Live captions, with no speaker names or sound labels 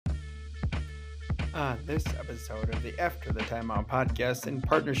On this episode of the After the Timeout podcast, in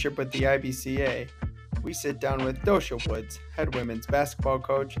partnership with the IBCA, we sit down with Dosha Woods, head women's basketball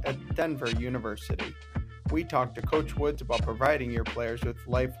coach at Denver University. We talk to Coach Woods about providing your players with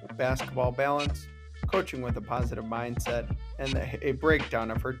life basketball balance, coaching with a positive mindset, and a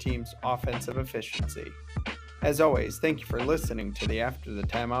breakdown of her team's offensive efficiency. As always, thank you for listening to the After the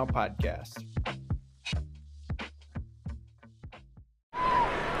Timeout podcast.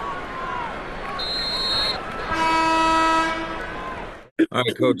 All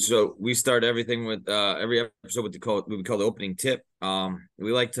right, Coach. So we start everything with every episode with what we call the opening tip.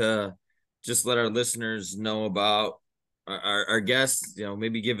 We like to just let our listeners know about our guests.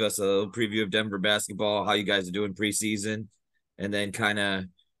 Maybe give us a little preview of Denver basketball, how you guys are doing preseason, and then kind of,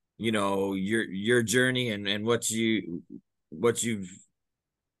 your journey and what it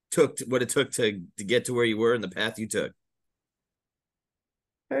took to get to where you were and the path you took.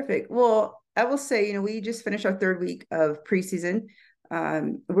 Perfect. Well, I will say, we just finished our third week of preseason.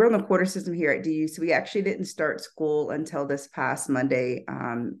 We're on the quarter system here at DU, so we actually didn't start school until this past Monday,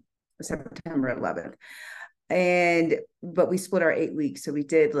 September 11th. But we split our 8 weeks. So we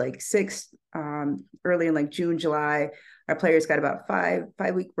did like 6 early in like June, July. Our players got about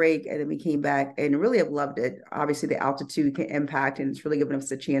 5-week break, and then we came back and really have loved it. Obviously, the altitude can impact, and it's really given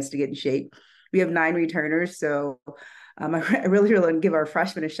us a chance to get in shape. We have 9 returners, so I really want to give our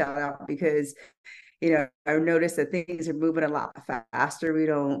freshmen a shout out because I noticed that things are moving a lot faster. We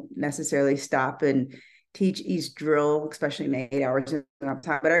don't necessarily stop and teach each drill, especially in 8 hours of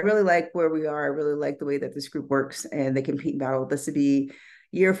time. But I really like where we are. I really like the way that this group works and they compete and battle. This would be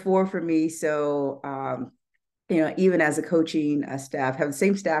year 4 for me. So, even as a coaching staff, have the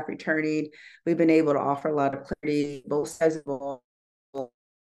same staff returning, we've been able to offer a lot of clarity, both sides of the ball.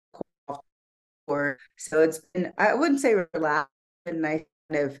 So it's been, I wouldn't say relaxed, and nice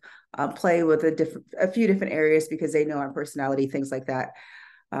kind of play with a few different areas because they know our personality, things like that.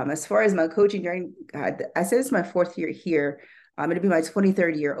 As far as my coaching journey, I said it's my 4th year here. It'll be my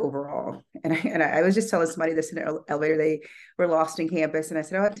 23rd year overall. And I was just telling somebody this in the elevator. They were lost in campus, and I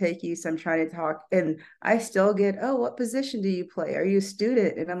said, "Oh, I'll take you." So I'm trying to talk, and I still get, "Oh, what position do you play? Are you a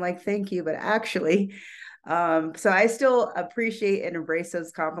student?" And I'm like, "Thank you, but actually." So I still appreciate and embrace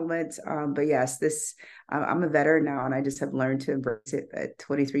those compliments. But yes, I'm a veteran now, and I just have learned to embrace it at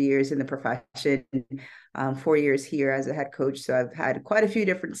 23 years in the profession, 4 years here as a head coach. So I've had quite a few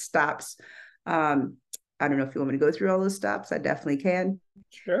different stops. I don't know if you want me to go through all those stops. I definitely can.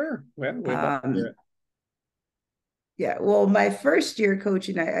 Sure. Well, we'd love to hear it. Yeah, well, my first year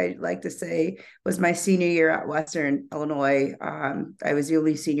coaching, I like to say, was my senior year at Western Illinois. I was the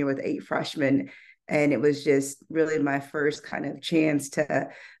only senior with 8 freshmen. And it was just really my first kind of chance to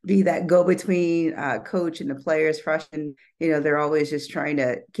be that go-between coach and the players. Freshmen, they're always just trying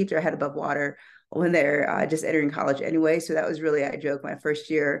to keep their head above water when they're just entering college anyway. So that was really, I joke, my first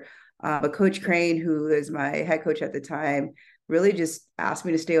year. But Coach Crane, who is my head coach at the time, really just asked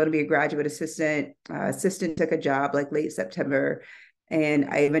me to stay on to be a graduate assistant. Assistant took a job like late September. And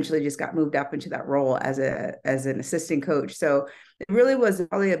I eventually just got moved up into that role as an assistant coach. So it really was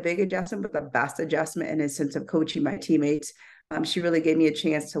probably a big adjustment, but the best adjustment in a sense of coaching my teammates. She really gave me a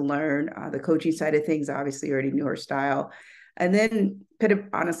chance to learn the coaching side of things. Obviously, already knew her style. And then could have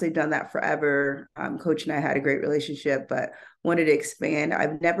honestly done that forever. Coach and I had a great relationship, but wanted to expand.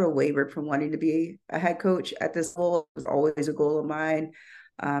 I've never wavered from wanting to be a head coach at this level. It was always a goal of mine.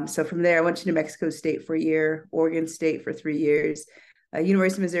 So from there, I went to New Mexico State for a year, Oregon State for 3 years,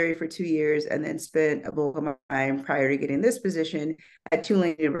 University of Missouri for 2 years, and then spent a bulk of my time prior to getting this position at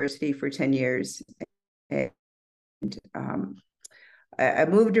Tulane University for 10 years. And I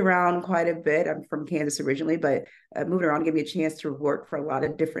moved around quite a bit. I'm from Kansas originally, but I moved around, gave me a chance to work for a lot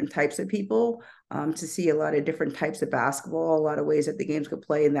of different types of people, to see a lot of different types of basketball, a lot of ways that the games could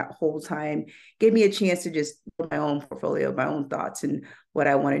play. And that whole time gave me a chance to just build my own portfolio, my own thoughts, and what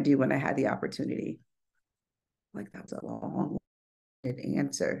I want to do when I had the opportunity. Like that was a long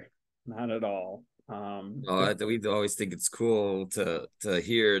answer. Not at all. We always think it's cool to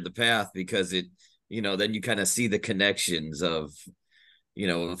hear the path because it, then you kind of see the connections of,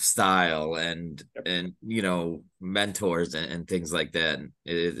 style and mentors and things like that. And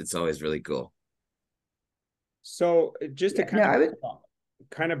it's always really cool. So just to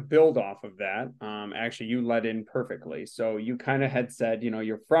kind of build off of that, actually you led in perfectly. So you kind of had said,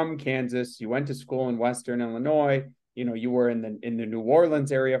 you're from Kansas, you went to school in Western Illinois, you were in the New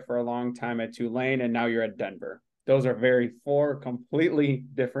Orleans area for a long time at Tulane, and now you're at Denver. Those are 4 completely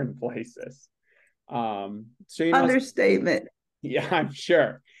different places. So understatement. Yeah, I'm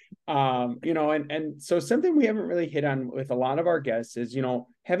sure. And so something we haven't really hit on with a lot of our guests is,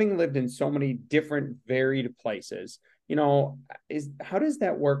 having lived in so many different varied places, how does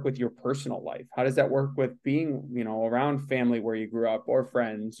that work with your personal life? How does that work with being, around family where you grew up, or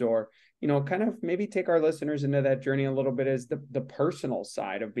friends, or, kind of maybe take our listeners into that journey a little bit as the personal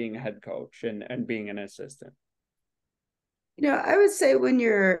side of being a head coach and being an assistant? I would say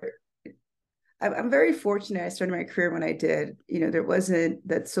I'm very fortunate I started my career when I did. There wasn't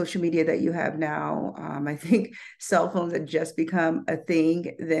that social media that you have now. I think cell phones had just become a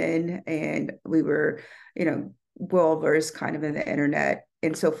thing then, and we were, well versed kind of in the internet.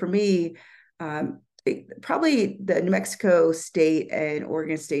 And so for me, probably the New Mexico State and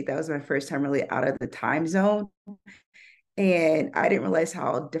Oregon State, that was my first time really out of the time zone. And I didn't realize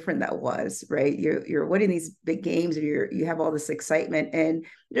how different that was, right? You're winning these big games, and you have all this excitement, and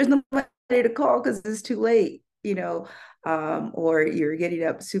there's nobody to call because it's too late, or you're getting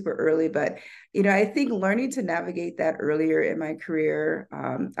up super early. But I think learning to navigate that earlier in my career,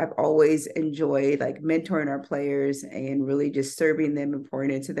 I've always enjoyed like mentoring our players and really just serving them and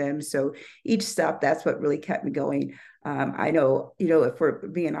pouring into them. So each step, that's what really kept me going. I know, if we're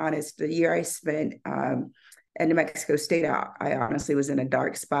being honest, the year I spent at New Mexico State, I honestly was in a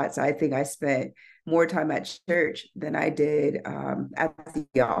dark spot. So I think I spent more time at church than I did at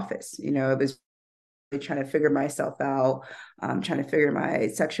the office. It was really trying to figure myself out, trying to figure my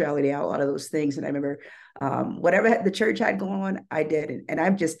sexuality out, a lot of those things. And I remember whatever the church had going on, I did. And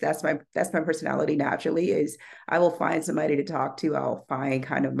I'm just, that's my personality naturally, is I will find somebody to talk to. I'll find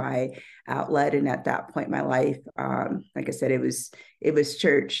kind of my outlet. And at that point in my life, like I said, it was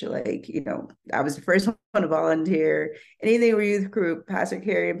church. Like, I was the first one to volunteer. Anything with youth group, Pastor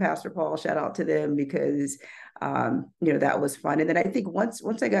Carey and Pastor Paul, shout out to them, because that was fun. And then I think once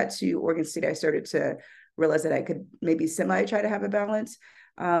I got to Oregon State, I started to realize that I could maybe semi try to have a balance.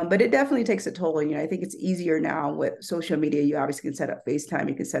 But it definitely takes a toll. And, I think it's easier now with social media. You obviously can set up FaceTime,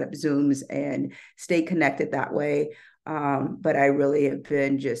 you can set up Zooms and stay connected that way. But I really have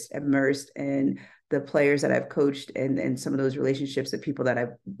been just immersed in the players that I've coached and some of those relationships with people that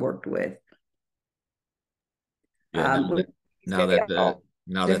I've worked with. Yeah,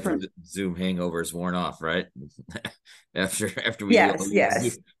 now that the Zoom hangover is worn off, right? after we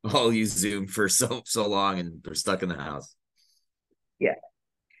all use Zoom for so long and we're stuck in the house. Yeah.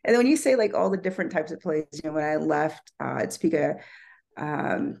 And then when you say like all the different types of plays, when I left Topeka,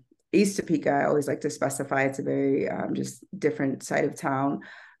 East Topeka, I always like to specify it's a very just different side of town.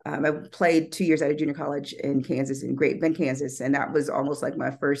 I played 2 years at a junior college in Kansas, in Great Bend, Kansas. And that was almost like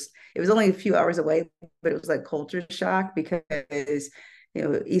my first, it was only a few hours away, but it was like culture shock because,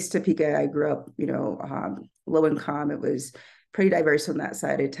 East Topeka, I grew up, low income. It was pretty diverse on that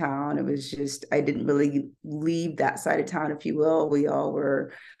side of town. It was just, I didn't really leave that side of town, if you will. We all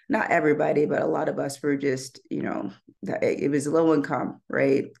were, not everybody, but a lot of us were just, it was low income,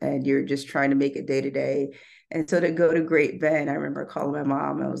 right? And you're just trying to make it day to day. And so to go to Great Bend, I remember calling my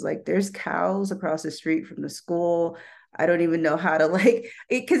mom. I was like, there's cows across the street from the school. I don't even know how to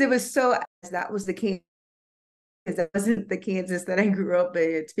because it was so, that was the key. Because that wasn't the Kansas that I grew up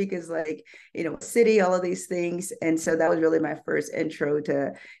in. Topeka's like, city, all of these things. And so that was really my first intro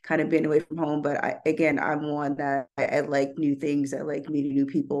to kind of being away from home. But I'm one that I like new things. I like meeting new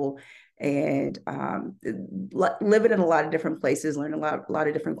people, and living in a lot of different places, learning a lot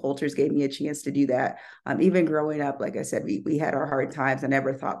of different cultures gave me a chance to do that. Even growing up, like I said, we had our hard times. I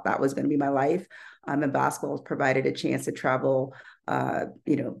never thought that was going to be my life. And basketball has provided a chance to travel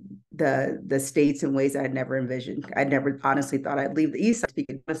the states in ways I'd never envisioned. I never honestly thought I'd leave the East, to be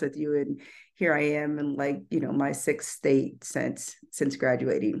honest with you. And here I am in my sixth state since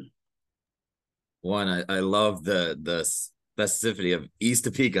graduating. One, I love the specificity of East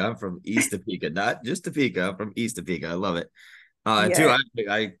Topeka. I'm from East Topeka, not just Topeka. I'm from East Topeka. I love it. Two,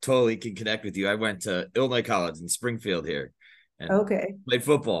 I totally can connect with you. I went to Illinois College in Springfield here. And played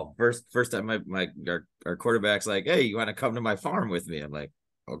football. First time our quarterback's like, hey, you want to come to my farm with me? I'm like,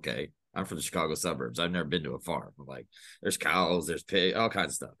 okay. I'm from the Chicago suburbs. I've never been to a farm. I'm like, there's cows, there's pig, all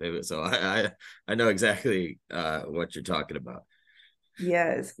kinds of stuff. So I know exactly what you're talking about.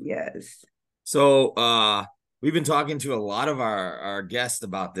 Yes. So we've been talking to a lot of our guests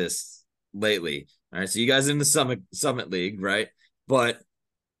about this lately. All right. So you guys are in the Summit League, right? But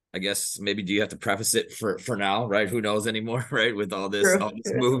I guess maybe do you have to preface it for now, right? Who knows anymore, right? With all this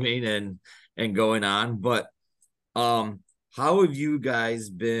moving and going on. But how have you guys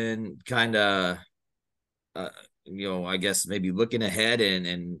been kind of I guess maybe looking ahead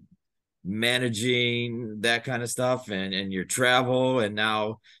and managing that kind of stuff and your travel, and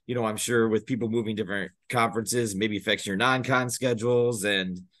now I'm sure with people moving different conferences maybe affects your non-con schedules,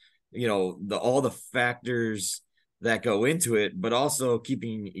 and all the factors that go into it, but also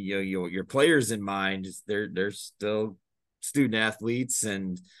keeping your players in mind. They're still student athletes,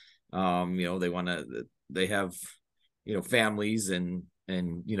 and they have families, and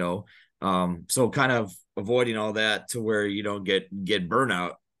so kind of avoiding all that to where you don't get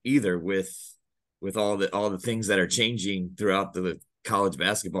burnout either with all the things that are changing throughout the college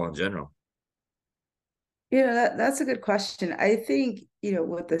basketball in general. That's a good question. I think,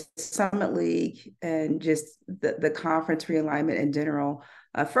 with the Summit League and just the conference realignment in general,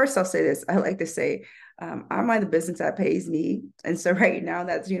 first I'll say this. I like to say, I mind the business that pays me. And so right now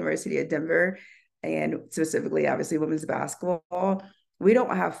that's University of Denver, and specifically, obviously, women's basketball. We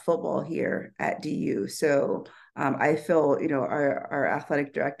don't have football here at DU. So I feel, our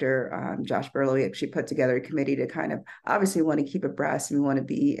athletic director, Josh Burlow, actually put together a committee to kind of obviously want to keep abreast, and we want to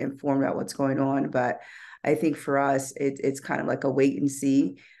be informed about what's going on. But I think for us, it's kind of like a wait and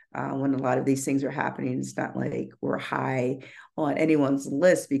see when a lot of these things are happening. It's not like we're high on anyone's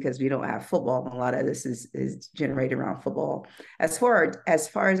list because we don't have football. A lot of this is generated around football. As far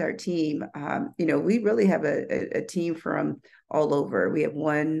as our team, we really have a team from all over. We have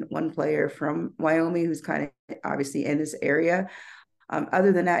one player from Wyoming who's kind of obviously in this area.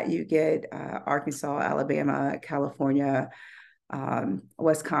 Other than that, you get Arkansas, Alabama, California,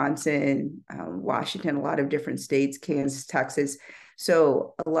 Wisconsin, Washington, a lot of different states, Kansas, Texas.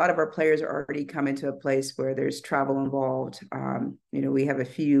 So a lot of our players are already coming to a place where there's travel involved. We have a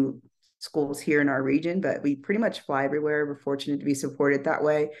few schools here in our region, but we pretty much fly everywhere. We're fortunate to be supported that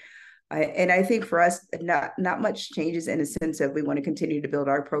way. And I think for us, not much changes in the sense of we want to continue to build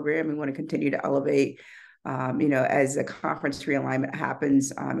our program. We want to continue to elevate. As the conference realignment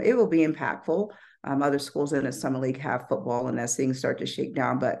happens, it will be impactful. Other schools in the Summer League have football, and as things start to shake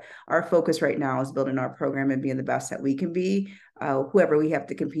down. But our focus right now is building our program and being the best that we can be. Whoever we have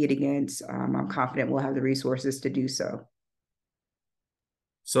to compete against, I'm confident we'll have the resources to do so.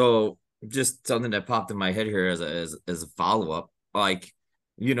 So just something that popped in my head here as a follow-up, like,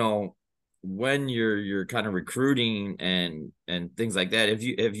 when you're kind of recruiting and things like that, have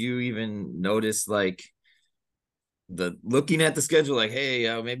you even noticed, like, looking at the schedule, like,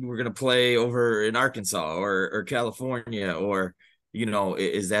 hey, maybe we're gonna play over in Arkansas or California, or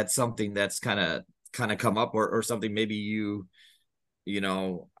is that something that's kind of come up, or something maybe you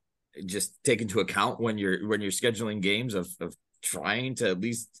just take into account when you're scheduling games of trying to at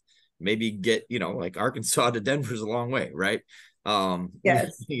least maybe get like Arkansas to Denver's a long way, right?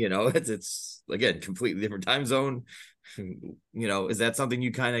 Yes. It's again completely different time zone. Is that something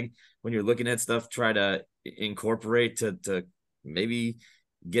you kind of, when you're looking at stuff, try to incorporate to maybe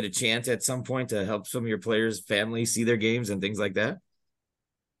get a chance at some point to help some of your players' families see their games and things like that?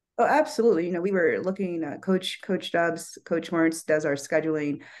 Oh, absolutely. We were looking at Coach Dubs, Coach Lawrence does our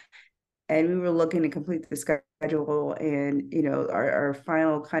scheduling, and we were looking to complete the schedule. And, our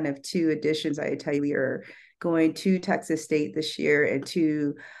final kind of two additions, I tell you, we are going to Texas State this year and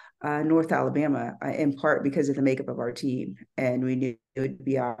to North Alabama, in part because of the makeup of our team. And we knew it would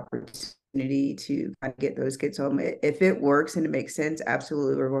be an opportunity to kind of get those kids home. If it works and it makes sense,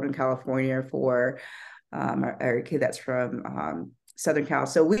 absolutely. We're going to California for our kid that's from Southern Cal.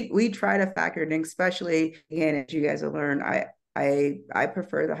 So we try to factor it in, especially, again, as you guys will learn, I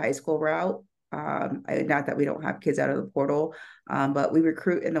prefer the high school route. Not that we don't have kids out of the portal, but we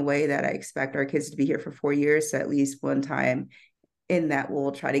recruit in a way that I expect our kids to be here for 4 years. So at least one time in that,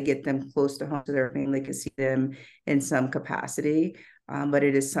 we'll try to get them close to home so their family can see them in some capacity. But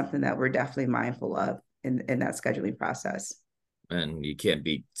it is something that we're definitely mindful of in that scheduling process. And you can't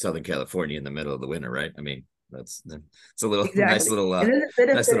beat Southern California in the middle of the winter, right? I mean, it's a little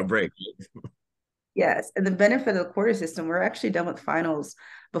exactly. nice little break. Yes. And the benefit of the quarter system, we're actually done with finals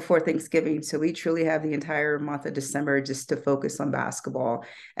before Thanksgiving. So we truly have the entire month of December just to focus on basketball.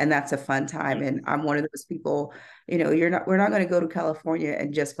 And that's a fun time. And I'm one of those people, we're not going to go to California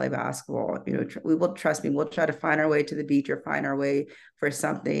and just play basketball. We will, trust me, we'll try to find our way to the beach or find our way for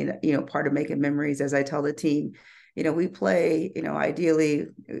something, part of making memories. As I tell the team, we play, ideally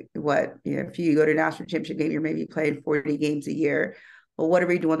if you go to a national championship game, you're maybe playing 40 games a year. Well, what are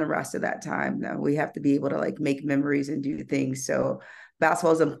we doing the rest of that time? Now, we have to be able to make memories and do things. So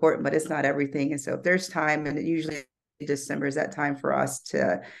basketball is important, but it's not everything. And so if there's time, and usually December is that time for us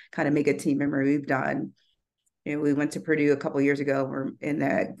to kind of make a team memory. We've done, we went to Purdue a couple of years ago. We're in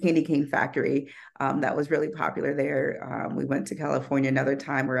the candy cane factory. That was really popular there. We went to California another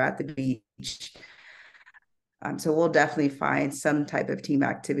time. We're at the beach. So we'll definitely find some type of team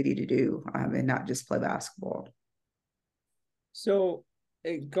activity to do and not just play basketball. So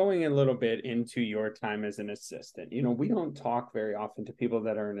going a little bit into your time as an assistant, we don't talk very often to people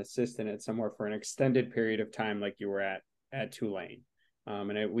that are an assistant at somewhere for an extended period of time, like you were at Tulane.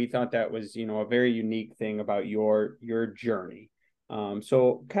 We thought that was, a very unique thing about your journey.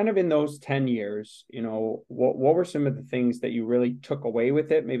 So kind of in those 10 years, what were some of the things that you really took away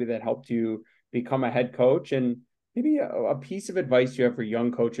with it, maybe that helped you become a head coach, and maybe a piece of advice you have for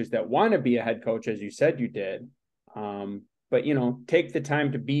young coaches that want to be a head coach, as you said you did, but take the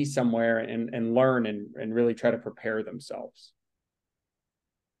time to be somewhere and learn and really try to prepare themselves.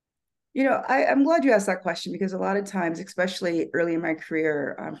 I'm glad you asked that question, because a lot of times, especially early in my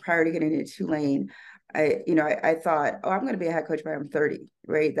career, prior to getting into Tulane, I thought, oh, I'm going to be a head coach by I'm 30,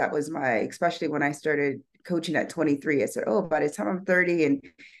 right? That was especially when I started coaching at 23, I said, oh, by the time I'm 30, and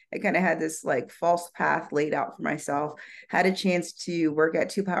I kind of had this like false path laid out for myself. Had a chance to work at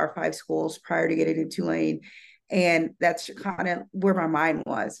 2 Power 5 schools prior to getting into Tulane. And that's kind of where my mind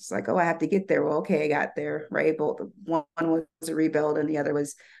was. It's like, oh, I have to get there. Well, okay, I got there, right? Both one was a rebuild and the other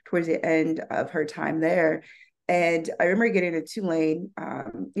was towards the end of her time there. And I remember getting into Tulane.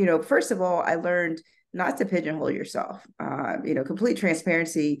 First of all, I learned not to pigeonhole yourself. Complete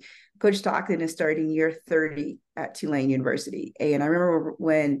transparency. Coach Stockton is starting year 30 at Tulane University. And I remember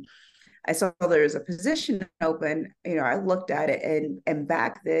when I saw there was a position open, I looked at it, and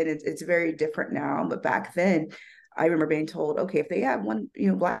back then it's very different now, but back then I remember being told, okay, if they have one,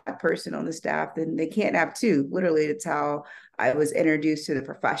 Black person on the staff, then they can't have two. Literally, that's how I was introduced to the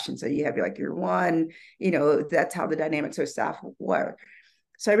profession. So you have your one, that's how the dynamics of staff were.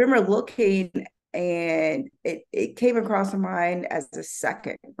 So I remember looking, and it came across my mind as a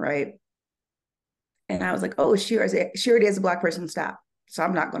second, right? And I was like, oh, she already has a Black person on staff, so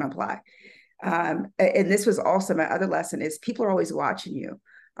I'm not going to apply. And this was also my other lesson, is people are always watching you.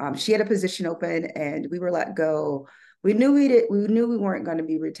 She had a position open, and we were let go. We knew we weren't going to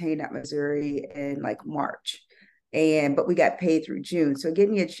be retained at Missouri in like March, but we got paid through June. So it gave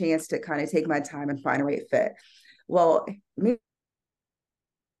me a chance to kind of take my time and find a right fit. Well,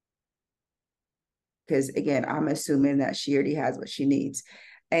 because again, I'm assuming that she already has what she needs.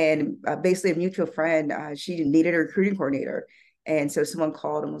 And basically a mutual friend, she needed a recruiting coordinator. And so someone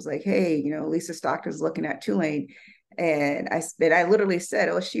called and was like, hey, Lisa Stockton's looking at Tulane. And I literally said,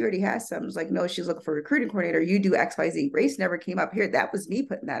 oh, she already has some. I was like, no, she's looking for a recruiting coordinator. You do XYZ. Race never came up here. That was me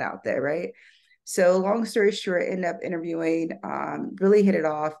putting that out there, right? So long story short, ended up interviewing, really hit it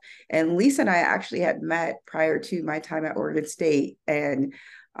off. And Lisa and I actually had met prior to my time at Oregon State. And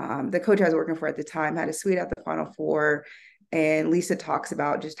the coach I was working for at the time had a suite at the Final Four. And Lisa talks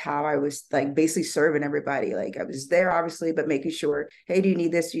about just how I was like basically serving everybody. Like I was there, obviously, but making sure, hey, do you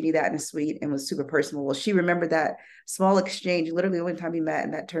need this? Do you need that in a suite? And was super personal. Well, she remembered that small exchange, literally the only time we met,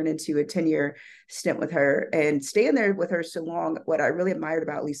 and that turned into a 10-year stint with her. And staying there with her so long, what I really admired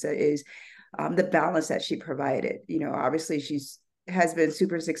about Lisa is the balance that she provided. Obviously has been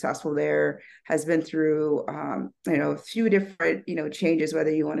super successful there, has been through, a few different, changes,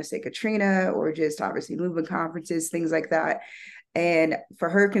 whether you want to say Katrina or just obviously movement conferences, things like that. And for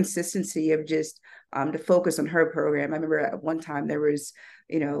her consistency of just to focus on her program. I remember at one time there was,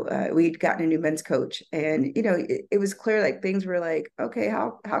 we'd gotten a new men's coach, and, it was clear, like things were like, okay,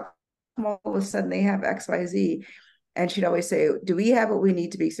 how come all of a sudden they have XYZ? And she'd always say, do we have what we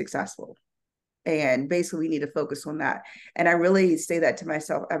need to be successful? And basically we need to focus on that. And I really say that to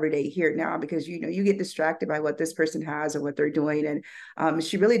myself every day here now, because, you get distracted by what this person has or what they're doing. And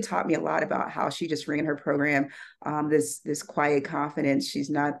she really taught me a lot about how she just ran her program, this quiet confidence.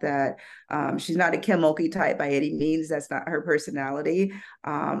 She's not she's not a Kim Mulkey type by any means. That's not her personality.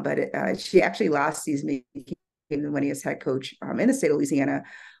 But she actually last season became the winningest head coach in the state of Louisiana.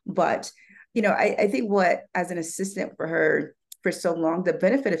 But, I think as an assistant for her, for so long, the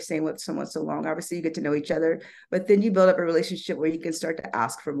benefit of staying with someone so long, obviously you get to know each other, but then you build up a relationship where you can start to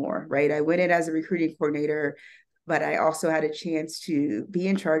ask for more, right? I went in as a recruiting coordinator, but I also had a chance to be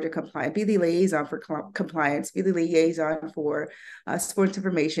in charge of compliance, be the liaison for compliance, be the liaison for sports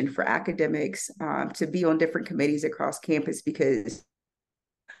information, for academics, to be on different committees across campus, because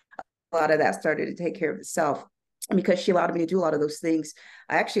a lot of that started to take care of itself. And because she allowed me to do a lot of those things,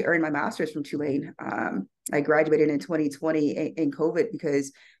 I actually earned my master's from Tulane. I graduated in 2020 in COVID,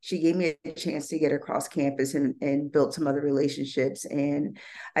 because she gave me a chance to get across campus and build some other relationships. And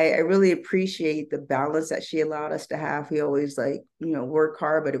I really appreciate the balance that she allowed us to have. We always work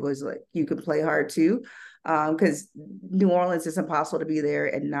hard, but it was like, you can play hard too. Because New Orleans is impossible to be there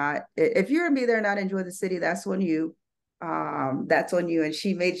and not, if you're gonna be there and not enjoy the city, that's on you. That's on you. And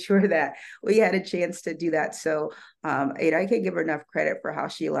she made sure that we had a chance to do that. So, I can't give her enough credit for how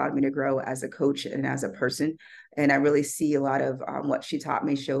she allowed me to grow as a coach and as a person. And I really see a lot of what she taught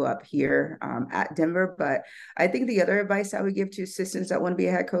me show up here at Denver. But I think the other advice I would give to assistants that want to be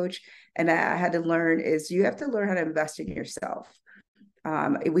a head coach, and I had to learn, is you have to learn how to invest in yourself.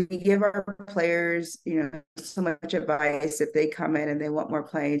 We give our players, so much advice if they come in and they want more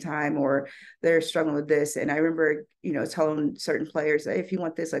playing time or they're struggling with this. And I remember, telling certain players, hey, if you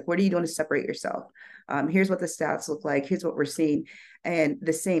want this, like, what are you doing to separate yourself? Here's what the stats look like. Here's what we're seeing. And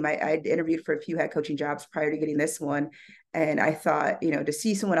the same, I interviewed for a few head coaching jobs prior to getting this one. And I thought, to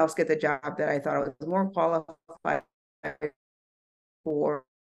see someone else get the job that I thought I was more qualified for.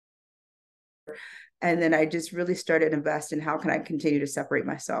 And then I just really started investing in how can I continue to separate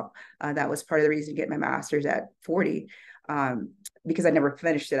myself. That was part of the reason to get my master's at 40, because I never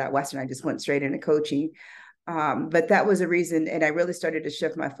finished it at Western. I just went straight into coaching. But that was a reason. And I really started to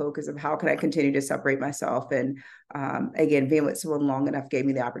shift my focus of how can I continue to separate myself. And again, being with someone long enough gave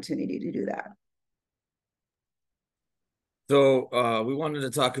me the opportunity to do that. So we wanted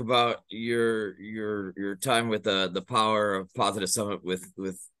to talk about your time with the Power of Positive Summit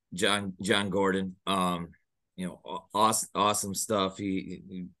with John Gordon. Awesome stuff.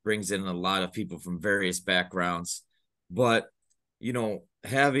 He brings in a lot of people from various backgrounds, but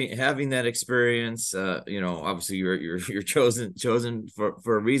having that experience, obviously you're chosen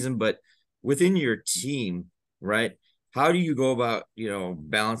for a reason, but within your team, right? How do you go about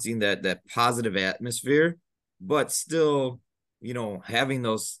balancing that positive atmosphere, but still having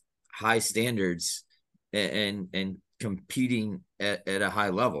those high standards and competing at a high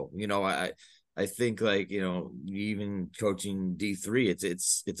level? I think, like, even coaching D3,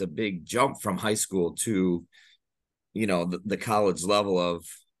 it's a big jump from high school to the college level of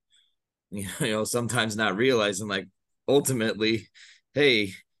sometimes not realizing, like, ultimately,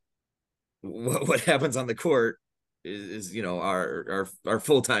 hey, what happens on the court is our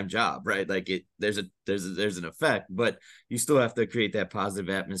full-time job, right? Like, there's an effect, but you still have to create that positive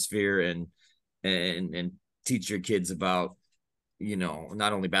atmosphere and teach your kids about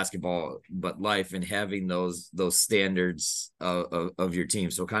not only basketball but life, and having those standards of your team.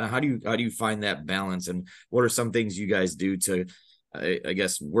 So kind of how do you find that balance, and what are some things you guys do to I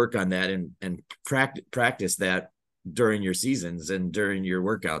guess work on that and practice that during your seasons and during your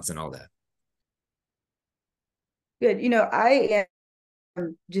workouts and all that? Good. I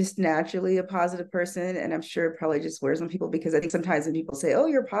am just naturally a positive person, and I'm sure it probably just wears on people, because I think sometimes when people say, oh,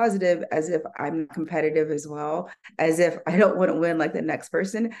 you're positive, as if I'm competitive as well, as if I don't want to win like the next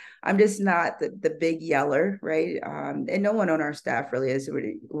person. I'm just not the big yeller, right? And no one on our staff really is.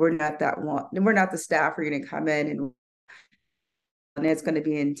 We're not that one. We're not the staff who are going to come in and it's going to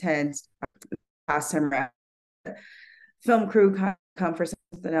be intense. Last time around, film crew come for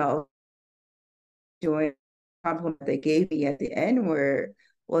something else. Doing compliment they gave me at the end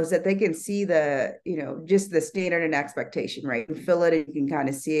was that they can see the, just the standard and expectation, right? You can feel it and you can kind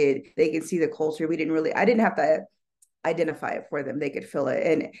of see it. They can see the culture. I didn't have to identify it for them. They could feel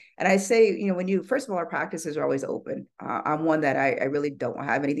it. And I say, first of all, our practices are always open. I'm one that I really don't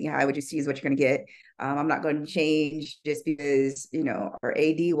have anything high. What you see is what you're going to get. I'm not going to change just because, our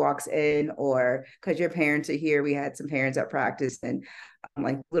AD walks in, or because your parents are here. We had some parents at practice, and I'm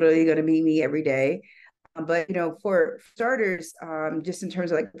like literally going to meet me every day. But, for starters, just in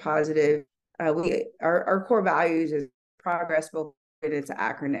terms of like positive, our core values is progress, but it's an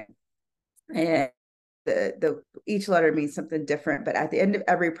acronym. And each letter means something different. But at the end of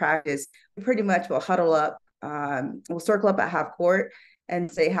every practice, we pretty much will huddle up. We'll circle up at half court and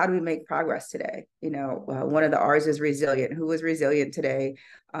say, how do we make progress today? One of the R's is resilient. Who was resilient today?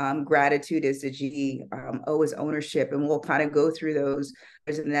 Gratitude is the G. O is ownership. And we'll kind of go through those.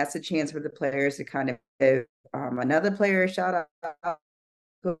 And that's a chance for the players to kind of give another player a shout out,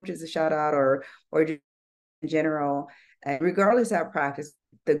 coaches a shout out, or in general. And regardless of practice,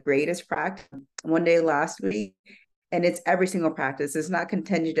 the greatest practice one day last week, and it's every single practice. It's not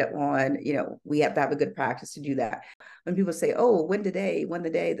contingent on, we have to have a good practice to do that. When people say, oh, win the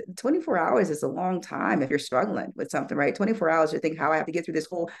day, 24 hours is a long time if you're struggling with something, right? 24 hours, you think how I have to get through this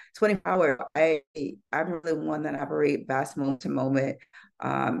whole 24 hours. I'm really one that operate best moment to moment.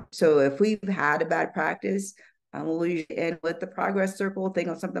 So if we've had a bad practice, we'll usually end with the progress circle, think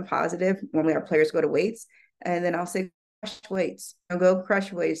of something positive. Normally our players go to weights, and then I'll say, crush weights. Go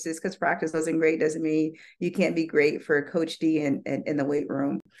crush weights. Just because practice wasn't great doesn't mean you can't be great for Coach D in the weight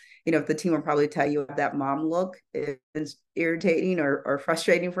room. If the team will probably tell you that mom look is irritating or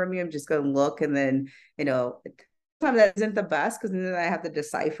frustrating for me, I'm just going to look, and then, sometimes that isn't the best because then I have to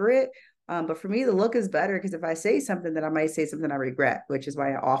decipher it. But for me, the look is better because if I say something, then I might say something I regret, which is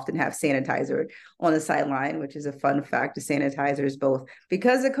why I often have sanitizer on the sideline, which is a fun fact. The sanitizer is both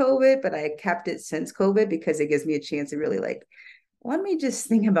because of COVID, but I kept it since COVID because it gives me a chance to really like, let me just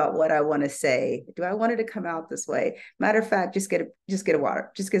think about what I want to say. Do I want it to come out this way? Matter of fact, just get a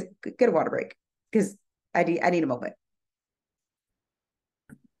water, just get a water break because I need a moment.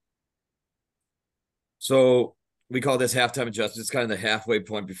 So we call this halftime adjustment. It's kind of the halfway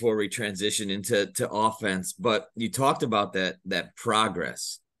point before we transition into offense. But you talked about that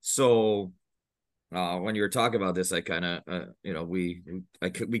progress. So when you were talking about this, I kind of we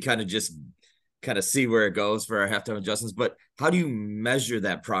kind of just kind of see where it goes for our halftime adjustments. But how do you measure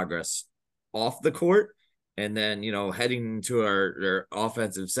that progress off the court? And then, heading to our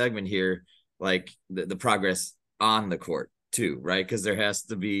offensive segment here, like the progress on the court too, right? Because there has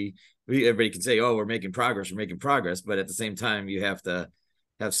to be, everybody can say, oh, we're making progress. But at the same time, you have to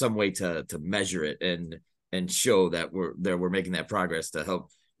have some way to measure it and show that we're making that progress to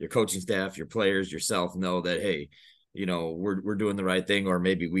help your coaching staff, your players, yourself know that, hey, we're doing the right thing, or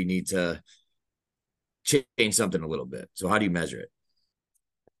maybe we need to change something a little bit. So how do you measure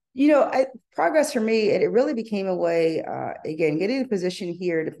it? Progress for me, it really became a way, again, getting in a position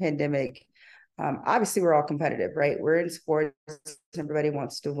here in the pandemic. Obviously, we're all competitive, right? We're in sports. Everybody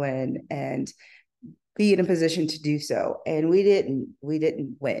wants to win and be in a position to do so. And we didn't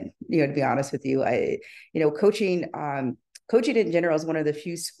win, to be honest with you. Coaching in general is one of the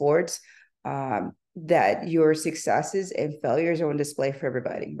few sports that your successes and failures are on display for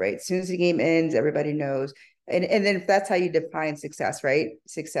everybody, right? As soon as the game ends, everybody knows. And then if that's how you define success, right?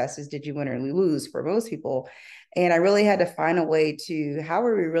 Success is, did you win or lose for most people? And I really had to find a way to, how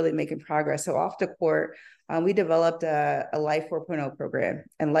are we really making progress? So off the court, we developed a Life 4.0 program.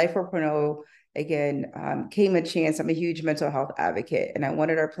 And Life 4.0, again, came a chance. I'm a huge mental health advocate. And I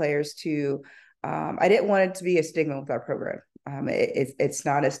wanted our players to, I didn't want it to be a stigma with our program. It's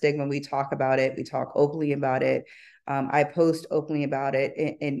not a stigma. We talk about it. We talk openly about it. I post openly about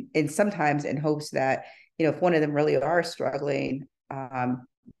it. And sometimes in hopes that, if one of them really are struggling,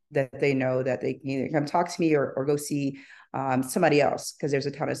 that they know that they can either come talk to me or go see somebody else, because there's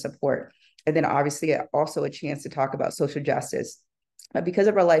a ton of support. And then obviously also a chance to talk about social justice. Because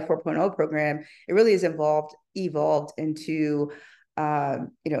of our Life 4.0 program, it really has evolved into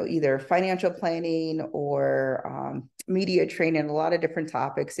either financial planning or media training, a lot of different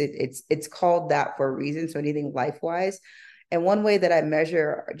topics. It's called that for a reason. So anything life-wise. And one way that I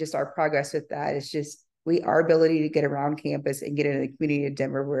measure just our progress with that is just our ability to get around campus and get into the community of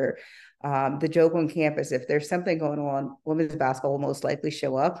Denver, where the joke on campus, if there's something going on, women's basketball will most likely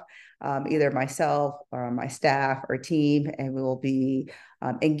show up, either myself or my staff or team, and we will be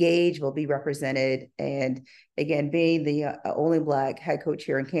engaged, we'll be represented. And again, being the only Black head coach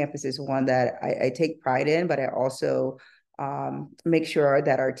here on campus is one that I take pride in, but I also make sure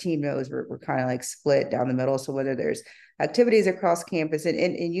that our team knows we're kind of like split down the middle. So whether there's activities across campus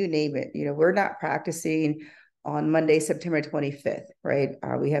and you name it, we're not practicing on Monday, September 25th, right?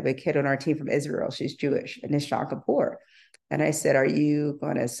 We have a kid on our team from Israel. She's Jewish, and Nishan Kapoor. And I said, are you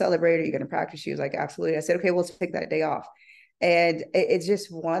going to celebrate? Are you going to practice? She was like, absolutely. I said, okay, we'll take that day off. And it's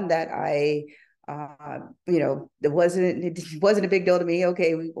just one that it wasn't a big deal to me.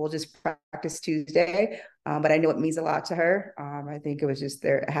 Okay, we'll just practice Tuesday. But I know it means a lot to her. I think it was just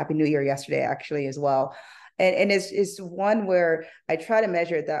their Happy New Year yesterday, actually, as well. And it's one where I try to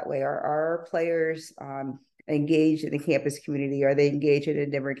measure it that way. Are our players engaged in the campus community? Are they engaged in the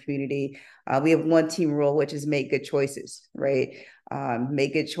Denver community? We have one team rule, which is make good choices, right?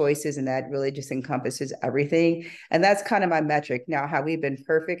 Make good choices. And that really just encompasses everything. And that's kind of my metric. Now, have we been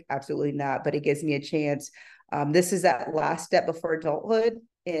perfect? Absolutely not. But it gives me a chance. This is that last step before adulthood.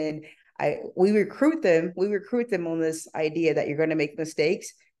 And we recruit them on this idea that you're going to make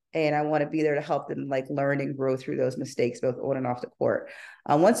mistakes. And I want to be there to help them like learn and grow through those mistakes, both on and off the court.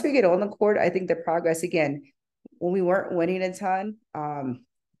 Once we get on the court, I think the progress, again, when we weren't winning a ton,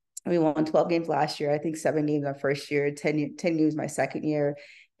 we won 12 games last year. I think 7 games my first year, 10 games my second year.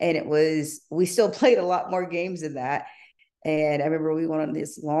 And we still played a lot more games than that. And I remember we went on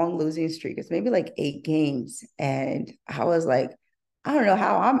this long losing streak. It's maybe like 8 games. And I was like, I don't know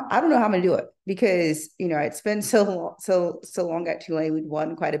how I'm going to do it, because, it's been so long at Tulane. We'd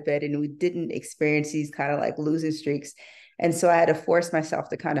won quite a bit and we didn't experience these kind of like losing streaks. And so I had to force myself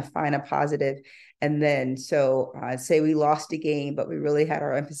to kind of find a positive. And then, say we lost a game, but we really had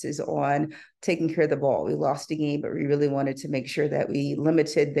our emphasis on taking care of the ball. We lost a game, but we really wanted to make sure that we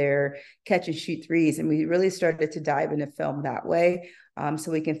limited their catch and shoot threes. And we really started to dive into film that way.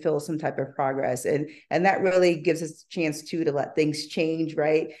 so we can feel some type of progress. And that really gives us a chance too to let things change,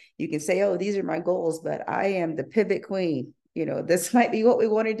 right? You can say, oh, these are my goals, but I am the pivot queen. This might be what we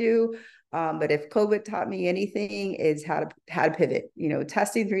want to do. But if COVID taught me anything, is how to pivot.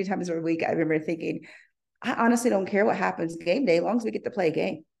 Testing 3 times a week. I remember thinking, I honestly don't care what happens game day, as long as we get to play a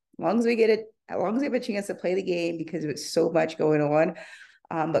game, as long as we have a chance to play the game, because it's so much going on.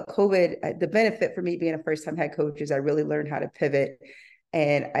 But COVID, the benefit for me being a first-time head coach is I really learned how to pivot,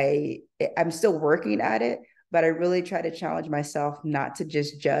 and I'm still working at it, but I really try to challenge myself not to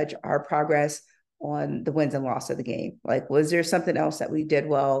just judge our progress on the wins and loss of the game. Like, was there something else that we did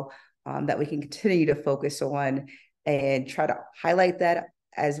well, that we can continue to focus on and try to highlight that,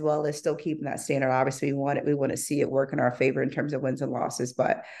 as well as still keeping that standard. Obviously, we want to see it work in our favor in terms of wins and losses,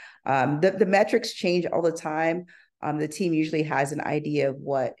 but the metrics change all the time. The team usually has an idea of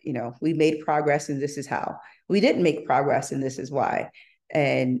what, we made progress and this is how. We didn't make progress and this is why.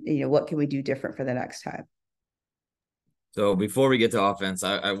 And, what can we do different for the next time? So before we get to offense,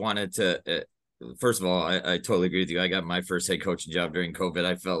 I wanted to, first of all, I totally agree with you. I got my first head coaching job during COVID.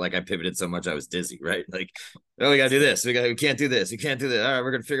 I felt like I pivoted so much I was dizzy, right? Like, oh, we got to do this. We can't do this. We can't do this. All right,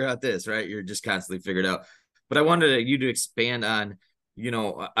 we're going to figure out this, right? You're just constantly figured out. But I wanted you to expand on,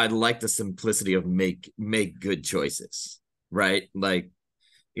 I'd like the simplicity of make good choices, right? Like,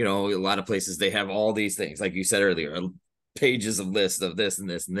 a lot of places they have all these things, like you said earlier, pages of lists of this and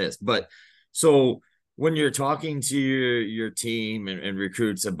this and this. But so when you're talking to your team and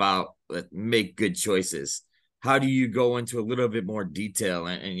recruits about make good choices, how do you go into a little bit more detail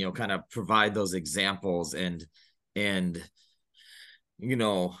and kind of provide those examples and kind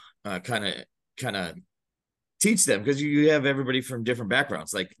of teach them, because you have everybody from different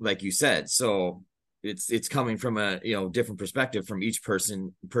backgrounds, like you said. So it's coming from a different perspective from each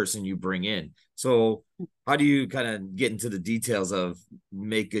person you bring in. So how do you kind of get into the details of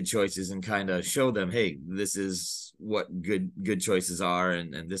make good choices and kind of show them, hey, this is what good choices are,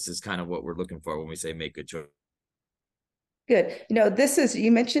 and this is kind of what we're looking for when we say make good choices? Good.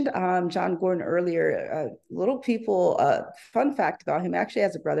 You mentioned Jon Gordon earlier. Fun fact about him, actually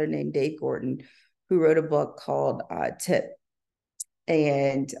has a brother named Dave Gordon who wrote a book called Tip.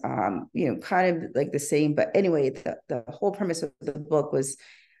 And, kind of like the same, but anyway, the whole premise of the book was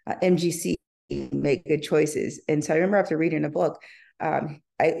MGC, make good choices. And so I remember after reading the book,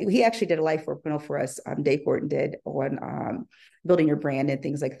 he actually did a life work for us. Dave Gordon did on building your brand and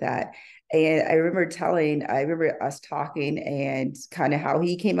things like that. And I remember us talking and kind of how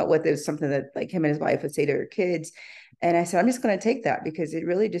he came up with it was something that like him and his wife would say to their kids. And I said, I'm just going to take that because it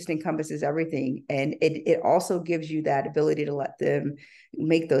really just encompasses everything. And it also gives you that ability to let them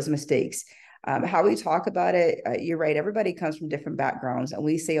make those mistakes. How we talk about it, you're right. Everybody comes from different backgrounds. And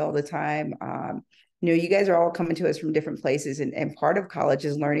we say all the time, you guys are all coming to us from different places. And part of college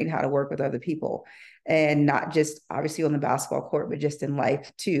is learning how to work with other people, and not just obviously on the basketball court, but just in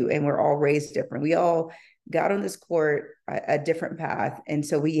life too. And we're all raised different. We all got on this court a different path. And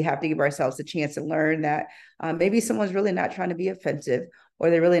so we have to give ourselves a chance to learn that maybe someone's really not trying to be offensive, or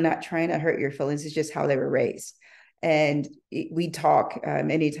they're really not trying to hurt your feelings. It's just how they were raised. And we talk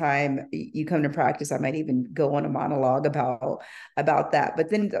anytime you come to practice. I might even go on a monologue about that. But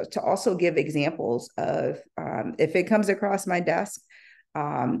then to also give examples of if it comes across my desk,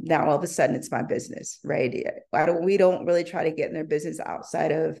 now all of a sudden it's my business, right? We don't really try to get in their business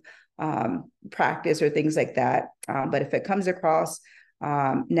outside of practice or things like that. But if it comes across,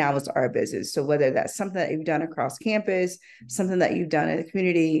 now it's our business. So whether that's something that you've done across campus, something that you've done in the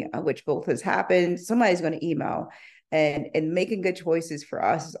community, which both has happened, somebody's going to email. And making good choices for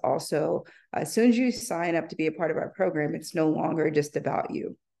us is also, as soon as you sign up to be a part of our program, it's no longer just about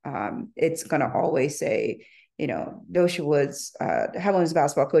you. It's going to always say, Dosha Woods, head women's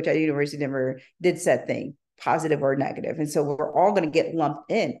basketball coach at the University of Denver, did said thing, positive or negative. And so we're all going to get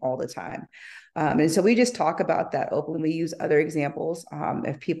lumped in all the time. And so we just talk about that openly. We use other examples.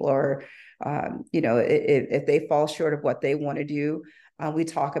 If people are, if they fall short of what they want to do, we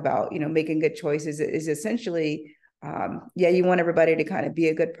talk about, making good choices is essentially, you want everybody to kind of be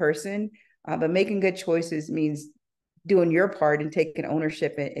a good person, but making good choices means doing your part and taking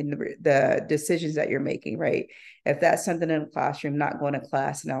ownership in the decisions that you're making, right? If that's something in a classroom, not going to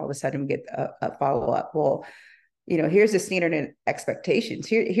class and all of a sudden we get a follow-up, well, here's the standard and expectations.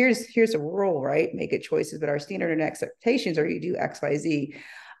 Here's a rule, right? Make good choices, but our standard and expectations are you do X, Y, Z.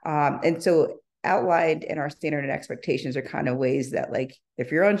 And so outlined in our standard and expectations are kind of ways that, like,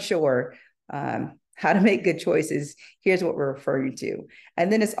 if you're unsure, how to make good choices. Here's what we're referring to.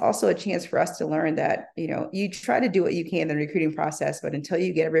 And then it's also a chance for us to learn that, you try to do what you can in the recruiting process, but until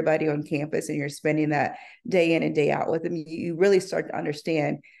you get everybody on campus and you're spending that day in and day out with them, you really start to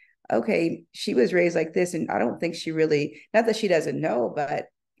understand, okay, she was raised like this. And I don't think she really, not that she doesn't know, but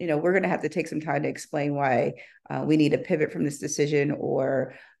we're going to have to take some time to explain why we need to pivot from this decision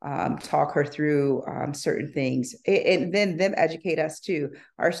or talk her through certain things. And then them educate us too.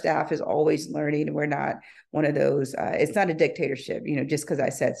 Our staff is always learning. And we're not one of those, it's not a dictatorship, just because I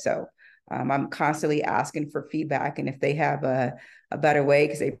said so. I'm constantly asking for feedback. And if they have a better way,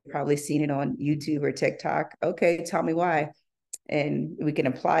 because they've probably seen it on YouTube or TikTok, okay, tell me why. And we can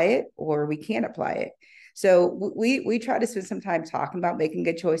apply it or we can't apply it. So we try to spend some time talking about making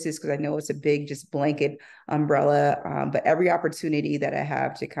good choices, because I know it's a big, just blanket umbrella. But every opportunity that I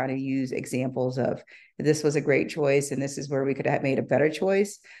have to kind of use examples of this was a great choice and this is where we could have made a better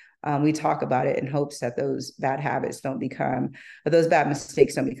choice, we talk about it in hopes that those bad habits don't become, or those bad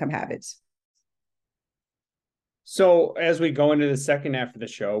mistakes don't become habits. So as we go into the second half of the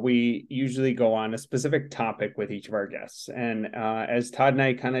show, we usually go on a specific topic with each of our guests. And as Todd and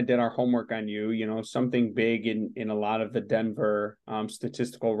I kind of did our homework on you, something big in a lot of the Denver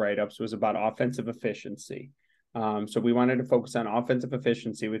statistical write-ups was about offensive efficiency. So we wanted to focus on offensive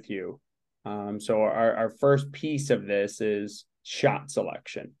efficiency with you. So our first piece of this is shot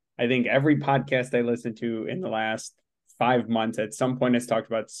selection. I think every podcast I listened to in the last 5 months at some point has talked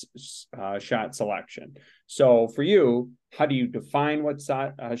about shot selection. So for you, how do you define what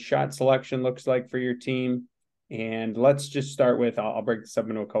shot selection looks like for your team? And let's just start with, I'll break this up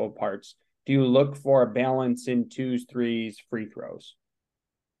into a couple of parts. Do you look for a balance in 2s, 3s, free throws?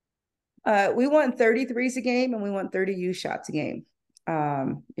 We want 30 threes a game and we want 30 U shots a game.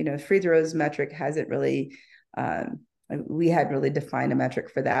 Free throws metric hasn't really, we hadn't really defined a metric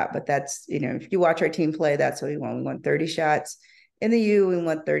for that, but that's, if you watch our team play, that's what we want. We want 30 shots in the U, we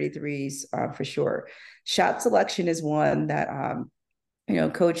want 33s for sure. Shot selection is one that,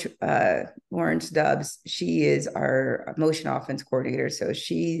 Coach Lawrence Dubs, she is our motion offense coordinator. So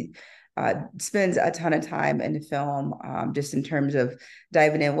she spends a ton of time in the film, just in terms of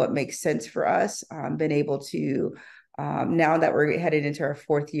diving in what makes sense for us, been able to, now that we're headed into our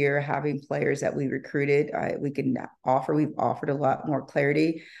 4th year, having players that we recruited, we've offered a lot more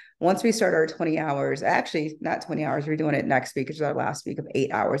clarity. Once we start our 20 hours, actually not 20 hours, we're doing it next week, which is our last week of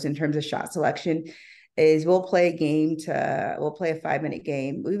 8 hours in terms of shot selection, is we'll play a 5-minute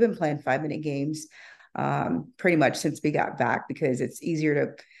game. We've been playing 5-minute games pretty much since we got back, because it's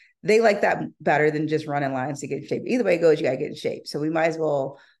easier they like that better than just running lines to get in shape. Either way it goes, you got to get in shape. So we might as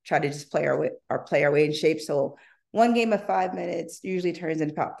well try to just play our way in shape. So one game of 5 minutes usually turns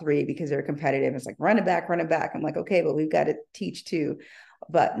into about 3 because they're competitive. It's like run it back. I'm like, okay, but we've got to teach too.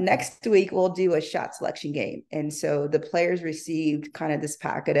 But next week we'll do a shot selection game. And so the players received kind of this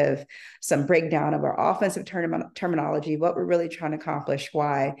packet of some breakdown of our offensive terminology, what we're really trying to accomplish,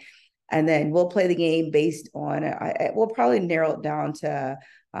 why. And then we'll play the game based on, we'll probably narrow it down to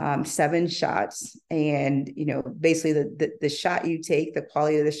 7 shots. And, basically the shot you take, the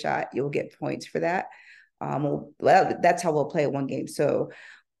quality of the shot, you'll get points for that. That's how we'll play one game. So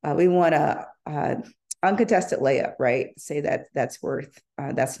we want a uncontested layup, right? Say that's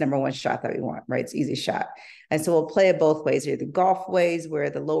the number one shot that we want, right? It's easy shot. And so we'll play it both ways, either golf ways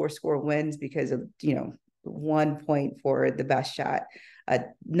where the lower score wins because of, 1 point for the best shot.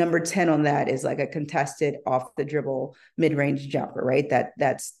 Number 10 on that is like a contested off the dribble mid-range jumper, right?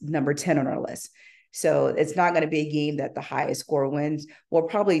 That's number 10 on our list. So it's not going to be a game that the highest score wins. We'll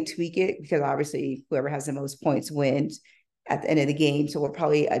probably tweak it because obviously whoever has the most points wins at the end of the game. So we'll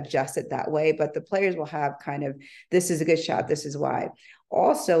probably adjust it that way. But the players will have kind of, this is a good shot, this is why.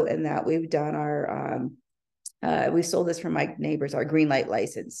 Also in that, we've done our, we sold this from my neighbors, our green light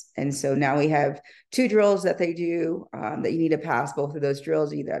license. And so now we have 2 drills that they do that you need to pass both of those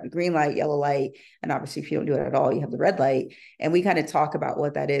drills, either have the green light, yellow light, and obviously if you don't do it at all, you have the red light. And we kind of talk about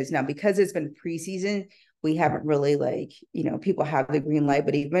what that is. Now, because it's been preseason, we haven't really people have the green light,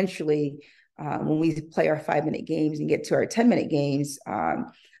 but eventually when we play our 5-minute games and get to our 10-minute games,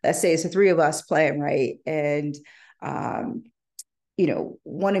 let's say it's the 3 of us playing, right? And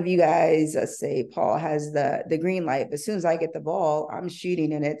one of you guys, let's say Paul has the green light, but as soon as I get the ball, I'm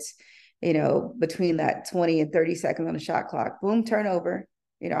shooting and it's, between that 20 and 30 seconds on the shot clock, boom, turnover.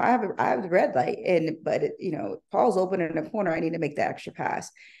 I have the red light but Paul's open in the corner. I need to make the extra pass.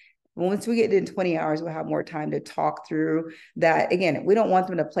 Once we get in 20 hours, we'll have more time to talk through that. Again, we don't want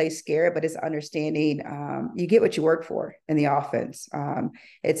them to play scared, but it's understanding you get what you work for in the offense.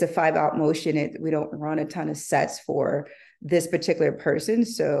 It's a 5-out motion. We don't run a ton of sets for this particular person.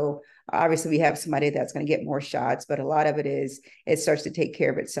 So obviously we have somebody that's going to get more shots, but a lot of it starts to take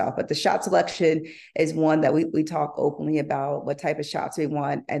care of itself. But the shot selection is one that we talk openly about, what type of shots we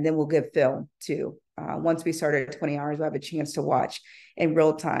want. And then we'll give film too. Once we start at 20 hours, we'll have a chance to watch in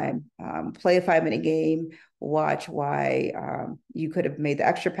real time, play a 5-minute game, watch why you could have made the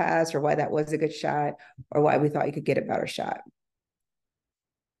extra pass, or why that was a good shot, or why we thought you could get a better shot.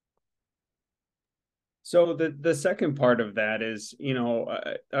 So the second part of that is,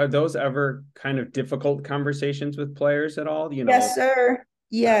 are those ever kind of difficult conversations with players at all? Yes, sir.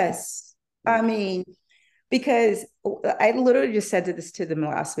 Yes. I mean, because I literally just said this to them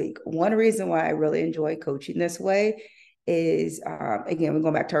last week. One reason why I really enjoy coaching this way is, again, we're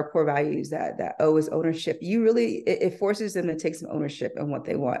going back to our core values, that O is ownership. It forces them to take some ownership in what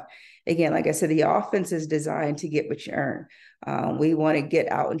they want. Again, like I said, the offense is designed to get what you earn. We want to get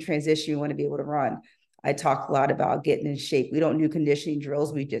out and transition. We want to be able to run. I talk a lot about getting in shape. We don't do conditioning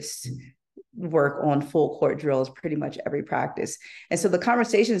drills. We just work on full court drills pretty much every practice. And so the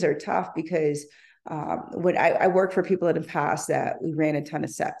conversations are tough because when I worked for people in the past that we ran a ton of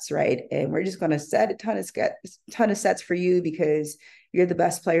sets, right? And we're just going to set a ton of sets for you because you're the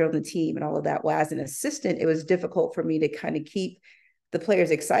best player on the team and all of that. Well, as an assistant, it was difficult for me to kind of keep the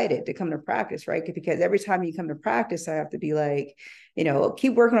players excited to come to practice, right? Because every time you come to practice, I have to be like,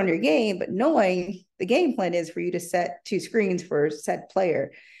 keep working on your game, but knowing the game plan is for you to set 2 screens for a set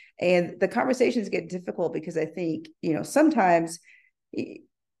player. And the conversations get difficult because I think, sometimes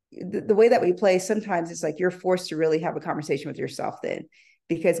the way that we play, sometimes it's like you're forced to really have a conversation with yourself then.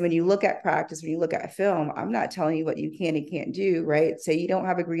 Because when you look at practice, when you look at film, I'm not telling you what you can and can't do, right? Say you don't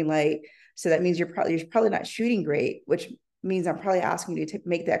have a green light. So that means you're probably not shooting great, which means I'm probably asking you to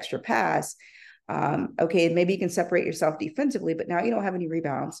make the extra pass. Okay, maybe you can separate yourself defensively, but now you don't have any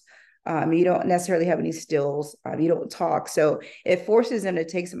rebounds. You don't necessarily have any stills. You don't talk. So it forces them to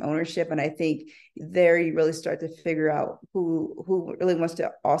take some ownership. And I think there you really start to figure out who really wants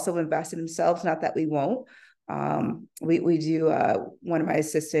to also invest in themselves. Not that we won't. We do, one of my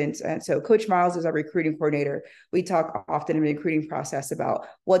assistants. And so Coach Miles is our recruiting coordinator. We talk often in the recruiting process about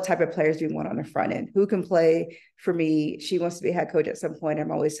what type of players do we want on the front end, who can play for me. She wants to be a head coach at some point.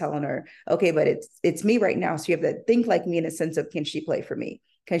 I'm always telling her, okay, but it's me right now. So you have to think like me in a sense of, can she play for me?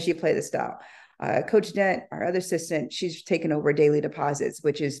 Can she play the style? Coach Dent, our other assistant, she's taken over daily deposits,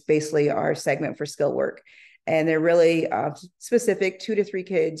 which is basically our segment for skill work. And they're really specific, 2 to 3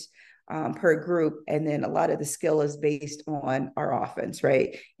 kids per group. And then a lot of the skill is based on our offense,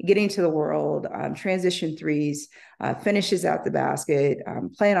 right? Getting to the world, transition threes, finishes out the basket,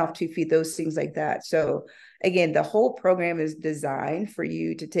 playing off 2 feet, those things like that. So again, the whole program is designed for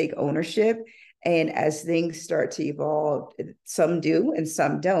you to take ownership. And as things start to evolve, some do and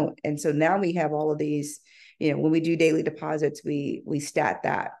some don't. And so now we have all of these, when we do daily deposits, we stat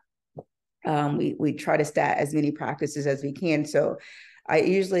that. We try to stat as many practices as we can. So I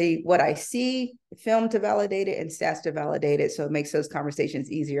usually, what I see, film to validate it and stats to validate it. So it makes those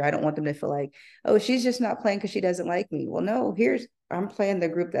conversations easier. I don't want them to feel like, oh, she's just not playing because she doesn't like me. Well, no, I'm playing the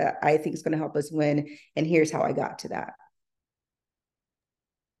group that I think is going to help us win. And here's how I got to that.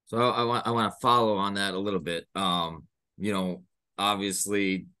 So I want to follow on that a little bit.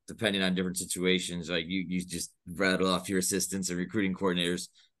 Obviously, depending on different situations, like you just rattle off your assistants and recruiting coordinators,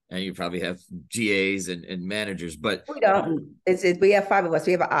 and you probably have GAs and managers, but we don't. We have 5 of us.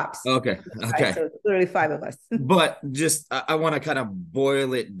 We have an ops. Okay. So it's literally 5 of us. But just I want to kind of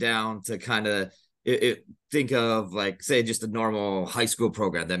boil it down to kind of think of, like, say, just a normal high school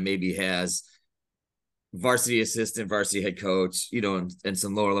program that maybe has varsity assistant, varsity head coach, and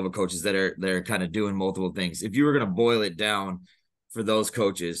some lower level coaches that are kind of doing multiple things. If you were going to boil it down for those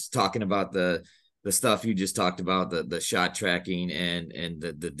coaches, talking about the stuff you just talked about, the shot tracking and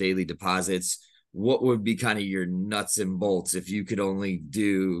the daily deposits, what would be kind of your nuts and bolts if you could only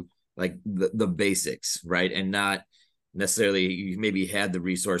do like the basics, right? And not necessarily you maybe had the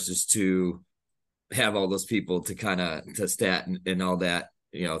resources to have all those people to stat and all that,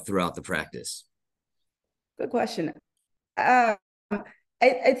 throughout the practice. Good question. I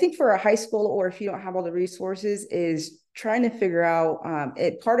think for a high school, or if you don't have all the resources, is trying to figure out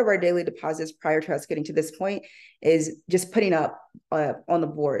part of our daily deposits prior to us getting to this point is just putting up on the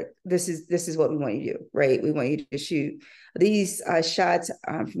board. This is what we want you to do, right? We want you to shoot these shots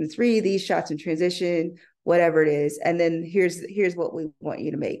from the 3, these shots in transition, whatever it is. And then here's what we want you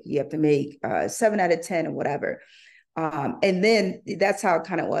to make. You have to make 7 out of 10 or whatever. And then that's how it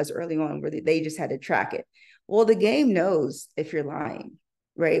kind of was early on, where they just had to track it. Well, the game knows if you're lying,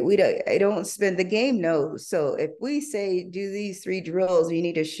 right? The game knows. So if we say, do these 3 drills, you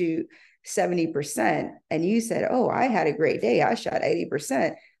need to shoot 70%. And you said, oh, I had a great day. I shot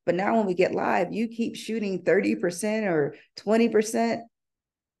 80%. But now when we get live, you keep shooting 30% or 20%.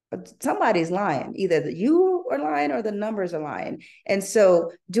 Somebody's lying. Either you are lying or the numbers are lying. And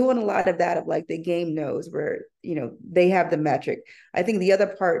so doing a lot of that of like the game knows where, they have the metric. I think the other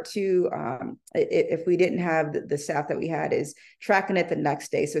part too, if we didn't have the staff that we had, is tracking it the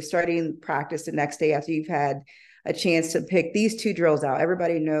next day. So starting practice the next day after you've had a chance to pick these 2 drills out.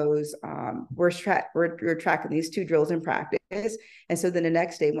 Everybody knows we're tracking these 2 drills in practice. And so then the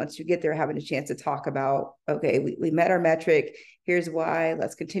next day, once you get there, having a chance to talk about, okay, we met our metric. Here's why.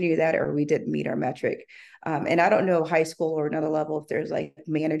 Let's continue that, or we didn't meet our metric. And I don't know high school or another level if there's like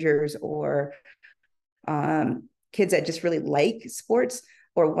managers or kids that just really like sports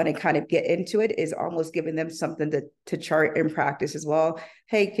or want to kind of get into it, is almost giving them something to chart in practice as well.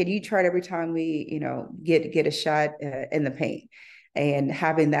 Hey, can you chart every time we, get a shot in the paint, and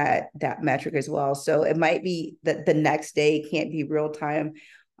having that metric as well. So it might be that the next day can't be real time,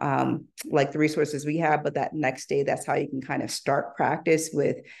 like the resources we have, but that next day, that's how you can kind of start practice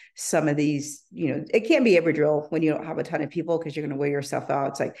with some of these, it can't be every drill when you don't have a ton of people, because you're going to wear yourself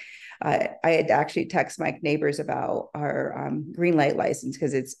out. It's like, I had actually texted Mike Neighbors about our green light license,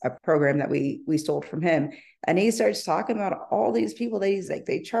 because it's a program that we stole from him. And he starts talking about all these people that he's like,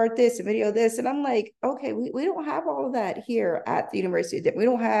 they chart this and video this. And I'm like, okay, we don't have all of that here at the University. We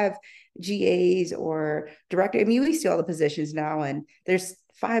don't have GAs or director. I mean, we see all the positions now, and there's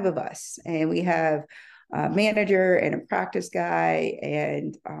 5 of us, and we have a manager and a practice guy.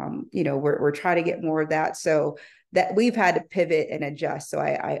 And, we're trying to get more of that. So that we've had to pivot and adjust. So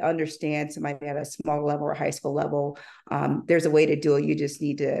I understand somebody at a small level or high school level, there's a way to do it. You just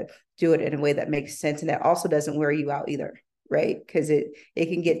need to do it in a way that makes sense. And that also doesn't wear you out either, right? Because it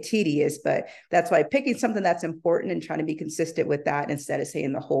can get tedious, but that's why picking something that's important and trying to be consistent with that, instead of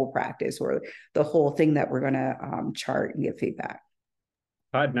saying the whole practice or the whole thing that we're going to chart and give feedback.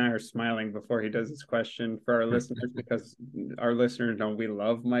 Todd and I are smiling before he does his question for our listeners, because our listeners know we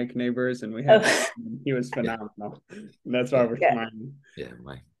love Mike Neighbors, and we had he was phenomenal. That's why we're smiling. Yeah,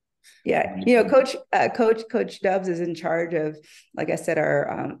 Mike. Yeah, Coach Dubs is in charge of, like I said,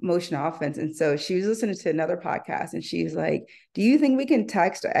 our motion offense. And so she was listening to another podcast, and she's like, "Do you think we can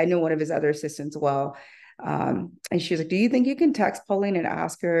text?" I know one of his other assistants well. And she's like, "Do you think you can text Pauline and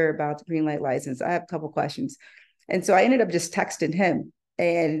ask her about the green light license? I have a couple questions." And so I ended up just texting him.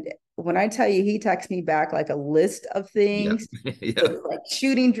 And when I tell you, he texted me back like a list of things, like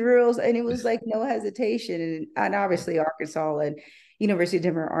shooting drills, and it was like no hesitation. And obviously Arkansas and University of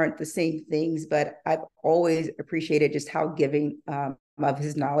Denver aren't the same things, but I've always appreciated just how giving of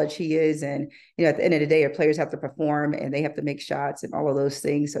his knowledge he is. And, at the end of the day, our players have to perform and they have to make shots and all of those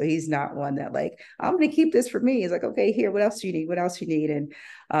things. So he's not one that like, I'm going to keep this for me. He's like, okay, here, what else do you need? What else do you need?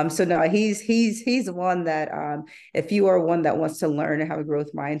 And so no, he's the one that if you are one that wants to learn and have a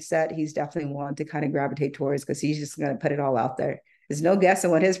growth mindset, he's definitely one to kind of gravitate towards, because he's just going to put it all out there. There's no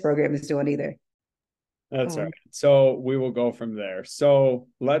guessing what his program is doing either. That's all right. So we will go from there. So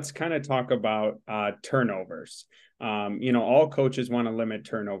let's kind of talk about turnovers. All coaches want to limit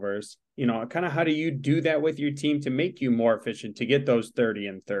turnovers. Kind of how do you do that with your team to make you more efficient, to get those 30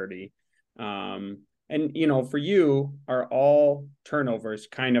 and 30? And for you, are all turnovers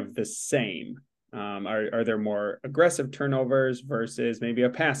kind of the same? Are there more aggressive turnovers versus maybe a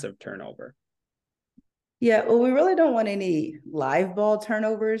passive turnover? Yeah, well, we really don't want any live ball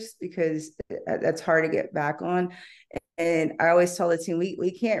turnovers, because that's hard to get back on. And I always tell the team,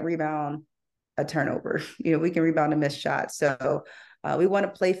 we can't rebound a turnover. We can rebound a missed shot. So we want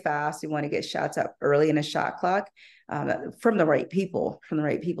to play fast. We want to get shots up early in a shot clock from the right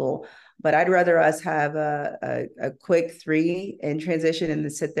people. But I'd rather us have a quick 3 in transition and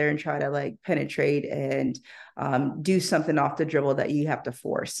then sit there and try to like penetrate and do something off the dribble that you have to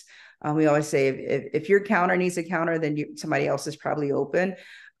force. We always say if your counter needs a counter, then somebody else is probably open.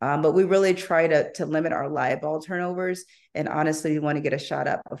 But we really try to limit our live ball turnovers. And honestly, we want to get a shot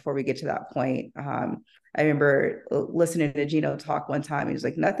up before we get to that point. I remember listening to Gino talk one time. He was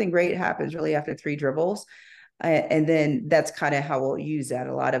like, nothing great happens really after 3 dribbles. And then that's kind of how we'll use that.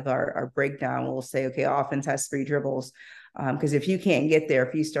 A lot of our breakdown, we'll say, okay, offense has 3 dribbles. Because if you can't get there,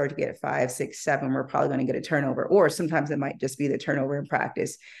 if you start to get 5, 6, 7, we're probably going to get a turnover. Or sometimes it might just be the turnover in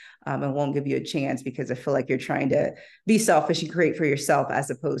practice. And won't give you a chance, because I feel like you're trying to be selfish and create for yourself as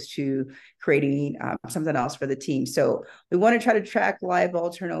opposed to creating something else for the team. So we want to try to track live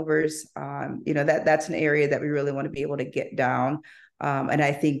ball turnovers. That's an area that we really want to be able to get down. And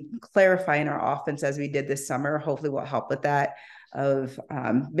I think clarifying our offense as we did this summer, hopefully will help with that, of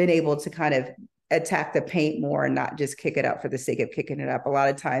being able to kind of attack the paint more and not just kick it up for the sake of kicking it up. A lot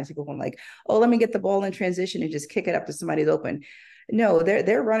of times people want like, oh, let me get the ball in transition and just kick it up to somebody's open. No,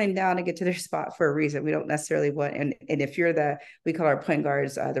 they're running down to get to their spot for a reason. We don't necessarily want, and if you're we call our point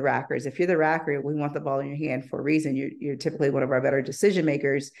guards the rackers. If you're the racker, we want the ball in your hand for a reason. You're typically one of our better decision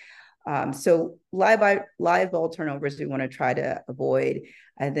makers. So live ball turnovers we want to try to avoid.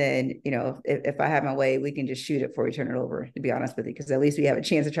 And then, if I have my way, we can just shoot it before we turn it over, to be honest with you, because at least we have a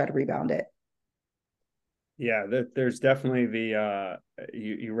chance to try to rebound it. Yeah, there's definitely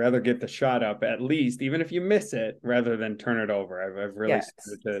you rather get the shot up at least, even if you miss it, rather than turn it over. I've really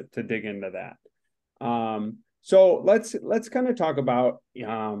started to dig into that. So let's kind of talk about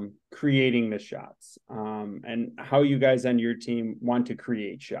creating the shots and how you guys on your team want to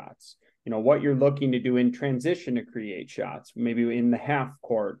create shots. What you're looking to do in transition to create shots, maybe in the half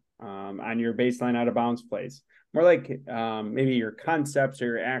court on your baseline out of bounds plays, more like maybe your concepts or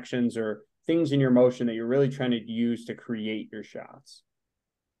your actions or things in your motion that you're really trying to use to create your shots.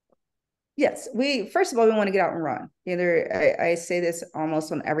 Yes, first of all, we want to get out and run. I say this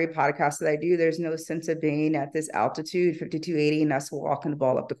almost on every podcast that I do. There's no sense of being at this altitude, 5280, and us walking the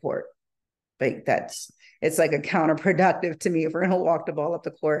ball up the court. Like it's like a counterproductive to me if we're going to walk the ball up the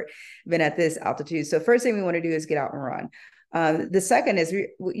court, been at this altitude. So first thing we want to do is get out and run. The second is,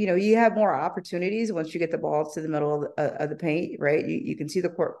 you have more opportunities once you get the ball to the middle of the paint, right? You can see the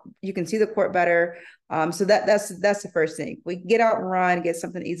court, better. So that's the first thing. We get out and run, get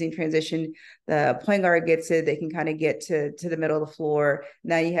something easy in transition. The point guard gets it. They can kind of get to the middle of the floor.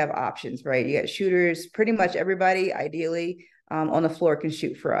 Now you have options, right? You got shooters, pretty much everybody ideally on the floor can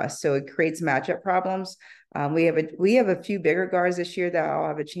shoot for us. So it creates matchup problems. We have a few bigger guards this year that I'll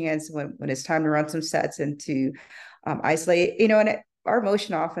have a chance when it's time to run some sets and to isolate, and our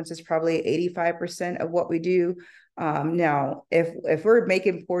motion offense is probably 85% of what we do. Now, if we're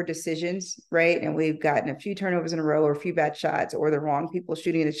making poor decisions, right, and we've gotten a few turnovers in a row or a few bad shots or the wrong people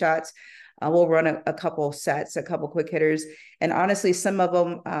shooting the shots, we'll run a couple sets, a couple quick hitters. And honestly, some of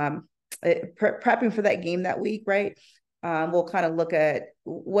them prepping for that game that week, right, we'll kind of look at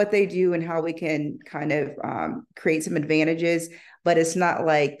what they do and how we can kind of create some advantages. But it's not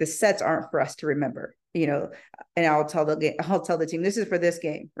like the sets aren't for us to remember. And I'll tell the team, this is for this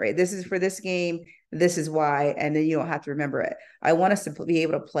game, right? This is for this game. This is why. And then you don't have to remember it. I want us to be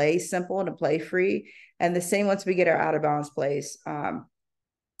able to play simple and to play free. And the same once we get our out of bounds plays,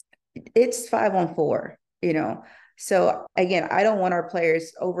 it's 5-on-4, So again, I don't want our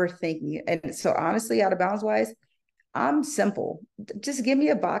players overthinking. And so honestly, out of bounds wise, I'm simple. Just give me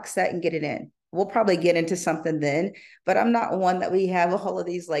a box set and get it in. We'll probably get into something then, but I'm not one that we have all of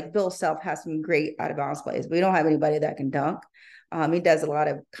these, like Bill Self has some great out of bounds plays. We don't have anybody that can dunk. He does a lot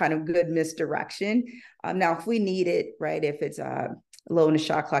of kind of good misdirection. Now, if we need it, right, if it's low in the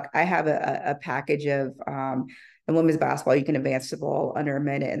shot clock, I have a package of in women's basketball, you can advance the ball under a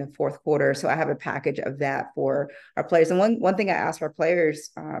minute in the fourth quarter. So I have a package of that for our players. And one thing I ask our players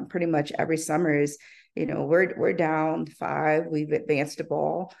pretty much every summer is, we're down 5, we've advanced the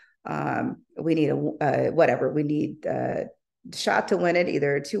ball. We need we need a shot to win it,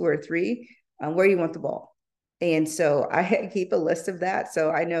 either 2 or 3. Where do you want the ball? And so I keep a list of that.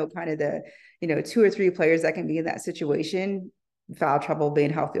 So I know kind of the, 2 or 3 players that can be in that situation, foul trouble, being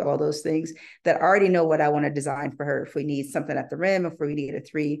healthy, all those things that already know what I want to design for her. If we need something at the rim, if we need a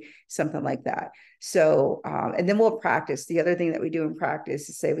 3, something like that. So, and then we'll practice. The other thing that we do in practice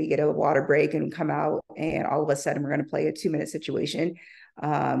is say we get a water break and come out and all of a sudden we're going to play a 2-minute situation.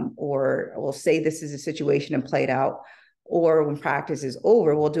 Or we'll say this is a situation and play it out. Or when practice is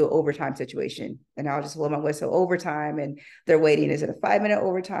over, we'll do an overtime situation. And I'll just blow my whistle overtime and they're waiting. Is it a 5-minute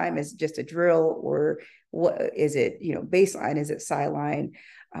overtime? Is it just a drill? Or what is it, baseline? Is it sideline?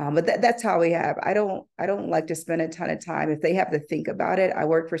 But that's how we have. I don't like to spend a ton of time. If they have to think about it, I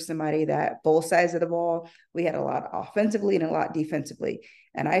work for somebody that both sides of the ball, we had a lot offensively and a lot defensively.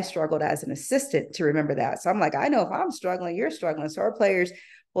 And I struggled as an assistant to remember that. So I'm like, I know if I'm struggling, you're struggling. So our players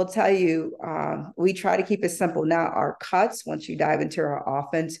will tell you, we try to keep it simple. Now our cuts, once you dive into our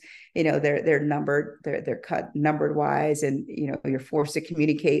offense, they're numbered, they're cut numbered wise, and you're forced to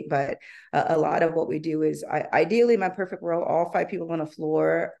communicate. But a lot of what we do is, ideally, my perfect world, all 5 people on the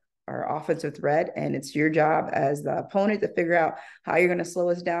floor are offensive threat, and it's your job as the opponent to figure out how you're going to slow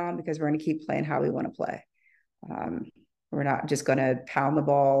us down, because we're going to keep playing how we want to play. We're not just going to pound the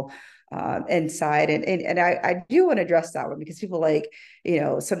ball inside. And I do want to address that one, because people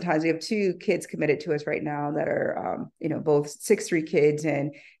sometimes we have 2 kids committed to us right now that are, both 6'3" kids,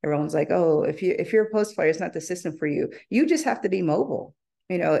 and everyone's like, oh, if you're a post player, it's not the system for you. You just have to be mobile.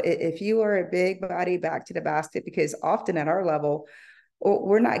 If you are a big body back to the basket, because often at our level,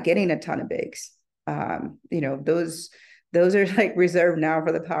 we're not getting a ton of bigs. Those are like reserved now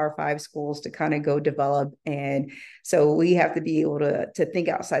for the Power 5 schools to kind of go develop. And so we have to be able to think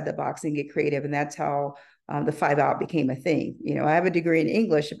outside the box and get creative. And that's how the 5-out became a thing. I have a degree in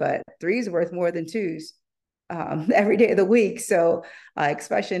English, but 3 is worth more than 2s every day of the week. So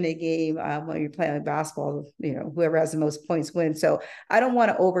especially in a game when you're playing basketball, whoever has the most points wins. So I don't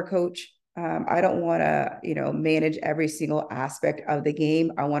want to overcoach. I don't want to, manage every single aspect of the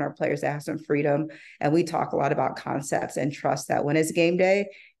game. I want our players to have some freedom. And we talk a lot about concepts and trust that when it's game day,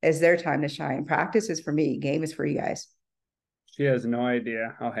 it's their time to shine. Practice is for me. Game is for you guys. She has no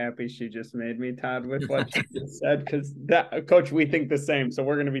idea how happy she just made me, Todd, with what she just said. Because Coach, we think the same. So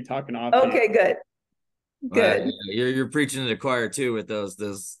we're going to be talking off. Okay, good. Good. You're preaching to the choir too with those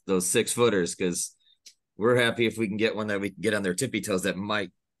 6-footers, because we're happy if we can get one that we can get on their tippy toes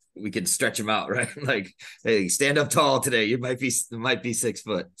we can stretch them out, right? Like, hey, stand up tall today. You might be 6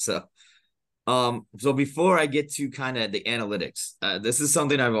 foot. So before I get to kind of the analytics, this is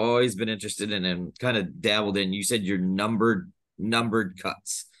something I've always been interested in and kind of dabbled in. You said you're numbered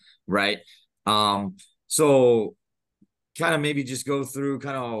cuts, right? So kind of maybe just go through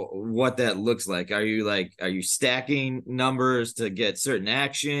kind of what that looks like. Are you stacking numbers to get certain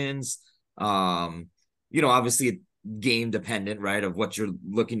actions? Obviously game dependent, right, of what you're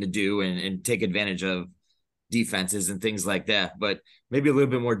looking to do and take advantage of defenses and things like that. But maybe a little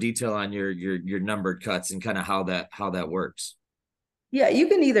bit more detail on your numbered cuts and kind of how that works. Yeah, you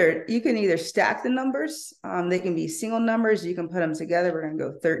can either stack the numbers. They can be single numbers. You can put them together. We're going to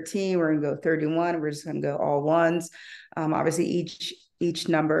go 13. We're going to go 31. We're just going to go all ones. Obviously, each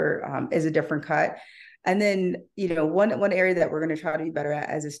number is a different cut. And then, one area that we're going to try to be better at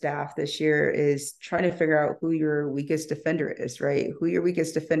as a staff this year is trying to figure out who your weakest defender is, right? Who your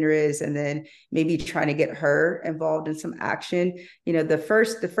weakest defender is, and then maybe trying to get her involved in some action. The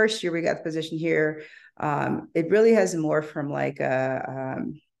first year we got the position here, it really has more from like a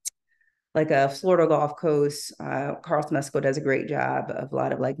Florida Gulf Coast. Carlton Mesco does a great job of a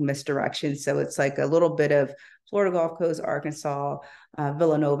lot of like misdirection. So it's like a little bit of Florida Gulf Coast, Arkansas,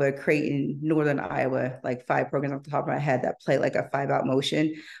 Villanova, Creighton, Northern Iowa, like 5 programs off the top of my head that play like a 5-out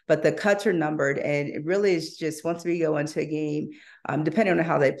motion. But the cuts are numbered, and it really is just once we go into a game, depending on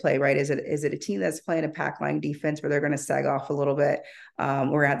how they play, right? Is it a team that's playing a pack line defense where they're going to sag off a little bit? We're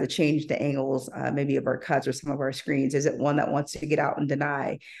going to have to change the angles, maybe of our cuts or some of our screens. Is it one that wants to get out and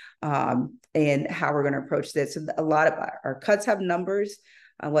deny? And how we're going to approach this. So a lot of our cuts have numbers,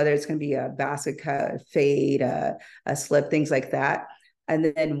 whether it's going to be a basket cut, fade, a slip, things like that.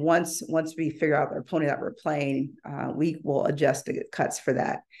 And then once we figure out the opponent that we're playing, we will adjust the cuts for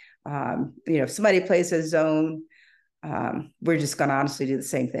that. If somebody plays a zone, we're just going to honestly do the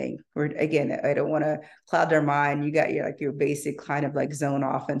same thing. I don't want to cloud their mind. You got your basic kind of like zone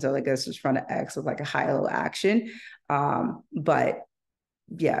offense, or like us just run an X with like a high-low action. But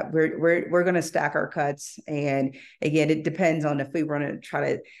yeah, we're going to stack our cuts. And again, it depends on if we want to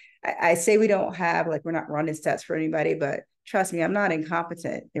try to, I say we don't have, like, we're not running sets for anybody, but trust me, I'm not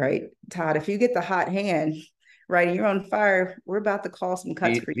incompetent, right? Todd, if you get the hot hand, right, and you're on fire, we're about to call some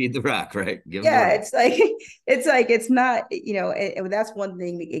cuts for you. Feed the rock, right? It's not, and that's one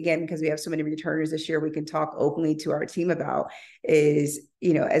thing, again, because we have so many returners this year, we can talk openly to our team about is,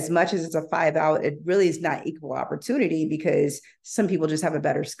 as much as it's a 5-out, it really is not equal opportunity, because some people just have a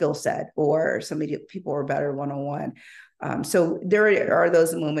better skill set, or some people are better one-on-one. So there are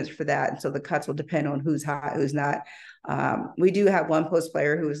those moments for that. And so the cuts will depend on who's hot, who's not. We do have one post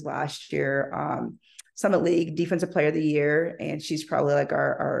player who was last year Summit League Defensive Player of the Year, and she's probably like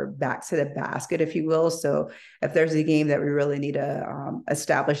our back to the basket, if you will. So if there's a game that we really need to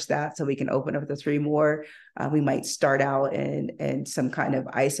establish that so we can open up the 3 more, we might start out in some kind of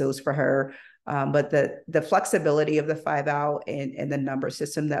ISOs for her. But the flexibility of the 5-out and the number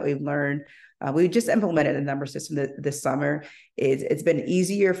system that we've learned, we just implemented a number system this summer. It's been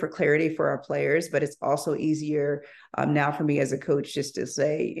easier for clarity for our players, but it's also easier now for me as a coach just to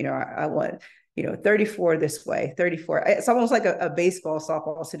say, I want, 34 this way, 34. It's almost like a baseball,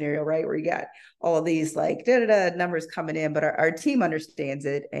 softball scenario, right? Where you got all of these like numbers coming in, but our team understands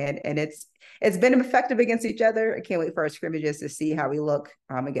it, and it's been effective against each other. I can't wait for our scrimmages to see how we look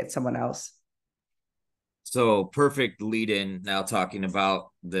against someone else. So perfect lead in now, talking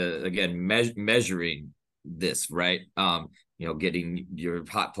about measuring this, right? Getting your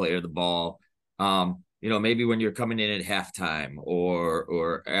hot player the ball, maybe when you're coming in at halftime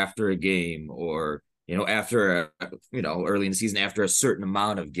or after a game, or, after, early in the season, after a certain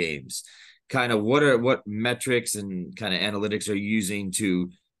amount of games, kind of what metrics and kind of analytics are you using to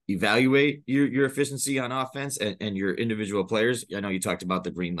evaluate your efficiency on offense and your individual players? I know you talked about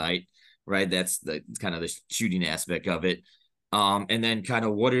the green light, right? That's the kind of the shooting aspect of it. And then kind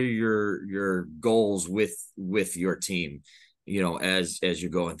of what are your goals with your team, as you're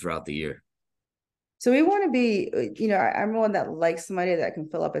going throughout the year? So we want to be, I'm one that likes somebody that can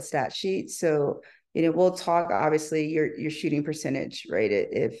fill up a stat sheet. So, we'll talk obviously your shooting percentage, right?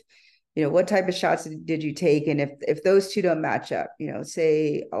 If what type of shots did you take? And if those two don't match up,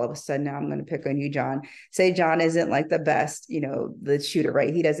 say all of a sudden now I'm going to pick on you, John. Say John isn't like the best, the shooter,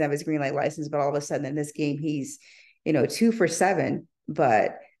 right? He doesn't have his green light license, but all of a sudden in this game he's, 2 for 7,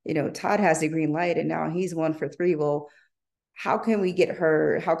 but Todd has the green light and now he's 1 for 3. Well, how can we get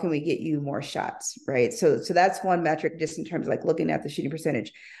you more shots, right? So that's one metric just in terms of like looking at the shooting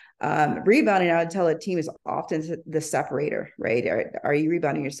percentage. Rebounding, I would tell a team, is often the separator, right? Are you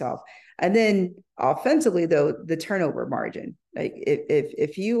rebounding yourself? And then offensively, though, the turnover margin. Like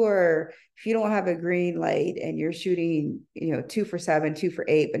if you don't have a green light and you're shooting, 2 for 7, 2 for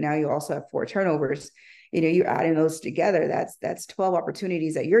 8, but now you also have 4 turnovers, you're adding those together. That's 12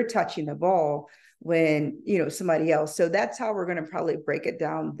 opportunities that you're touching the ball when somebody else. So that's how we're going to probably break it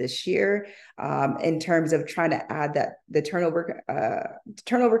down this year, in terms of trying to add the turnover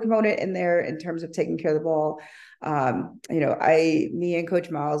component in there in terms of taking care of the ball. Me and Coach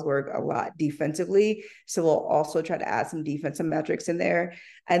Miles work a lot defensively, so we'll also try to add some defensive metrics in there.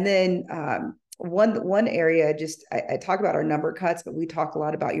 And then one area, just I talk about our number cuts, but we talk a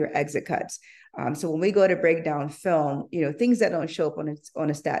lot about your exit cuts. So when we go to break down film, things that don't show up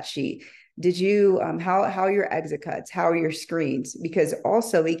on a stat sheet. Did you how are your exit cuts? How are your screens? Because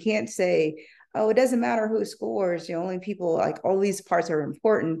also we can't say, oh, it doesn't matter who scores. Only people, like, all these parts are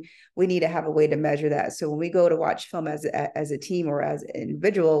important. We need to have a way to measure that. So when we go to watch film as a team or as an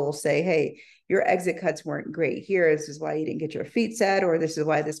individual, we'll say, hey, your exit cuts weren't great here. This is why you didn't get your feet set, or this is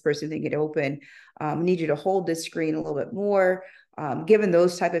why this person didn't get open. We need you to hold this screen a little bit more. Given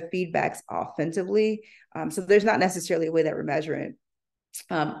those type of feedbacks offensively. So there's not necessarily a way that we're measuring.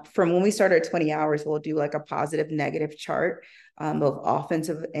 From when we start our 20 hours, we'll do like a positive negative chart of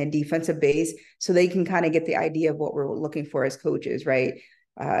offensive and defensive base, so they can kind of get the idea of what we're looking for as coaches, right?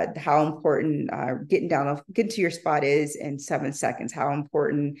 How important getting to your spot is in 7 seconds, how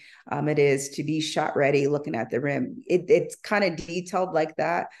important it is to be shot ready, looking at the rim. It's kind of detailed like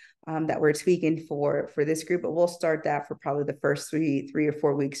that. That we're tweaking for this group, but we'll start that for probably the first three or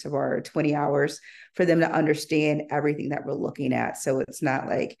 4 weeks of our 20 hours for them to understand everything that we're looking at. So it's not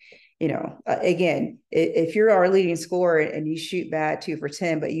like, again, if you're our leading scorer and you shoot bad 2 for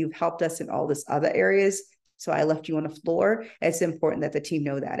 10, but you've helped us in all this other areas, so I left you on the floor, it's important that the team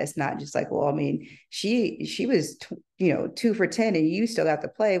know that. It's not just like, well, I mean, she was, 2 for 10 and you still got to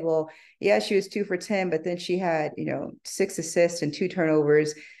play. Well, yeah, she was 2 for 10, but then she had, 6 assists and 2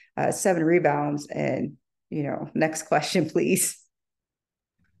 turnovers, 7 rebounds, and next question, please.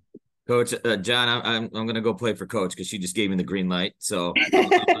 Coach John, I'm gonna go play for Coach because she just gave me the green light. So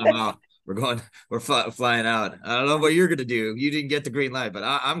we're flying out. I don't know what you're gonna do. You didn't get the grine light, but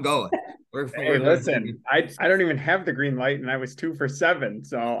I'm going. Hey, listen, I don't even have the green light, and I was 2 for 7.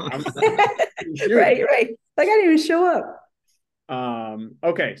 So I'm right. Like I didn't even show up.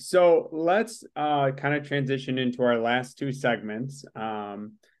 Okay, so let's kind of transition into our last 2 segments.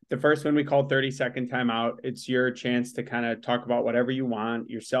 The first one we call 30-second timeout. It's your chance to kind of talk about whatever you want,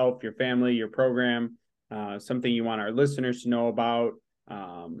 yourself, your family, your program, something you want our listeners to know about.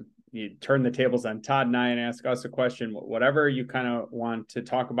 You turn the tables on Todd and I and ask us a question, whatever you kind of want to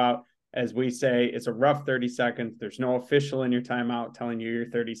talk about. As we say, it's a rough 30 seconds. There's no official in your timeout telling you your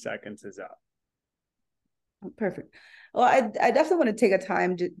 30 seconds is up. Perfect. Well, I definitely want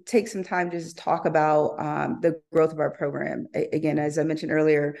to take some time to just talk about the growth of our program. Again, as I mentioned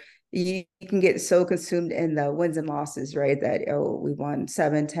earlier, you can get so consumed in the wins and losses, right? That, we won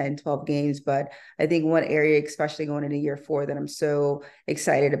 7, 10, 12 games. But I think one area, especially going into year 4, that I'm so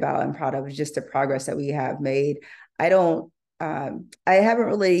excited about and proud of is just the progress that we have made. I haven't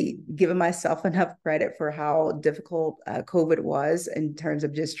really given myself enough credit for how difficult COVID was in terms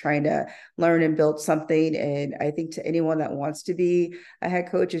of just trying to learn and build something. And I think to anyone that wants to be a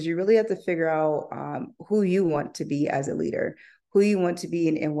head coach is you really have to figure out who you want to be as a leader, who you want to be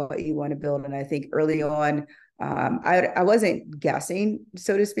and what you want to build. And I think early on, I wasn't guessing,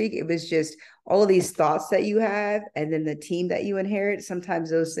 so to speak. It was just all of these thoughts that you have and then the team that you inherit. Sometimes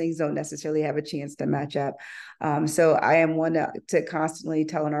those things don't necessarily have a chance to match up. So I am one to constantly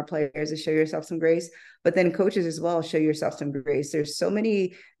telling our players to show yourself some grace, but then coaches as well, show yourself some grace. There's so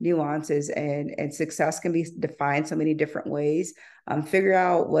many nuances and success can be defined so many different ways. Figure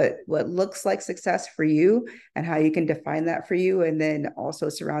out what looks like success for you and how you can define that for you. And then also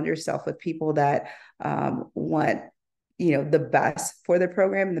surround yourself with people that want the best for the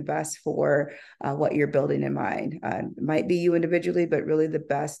program and the best for what you're building in mind. It might be you individually, but really the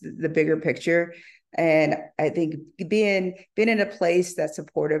best, the bigger picture. And I think being in a place that's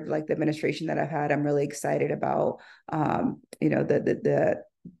supportive, like the administration that I've had, I'm really excited about, the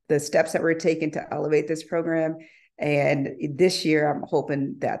steps that we're taking to elevate this program. And this year, I'm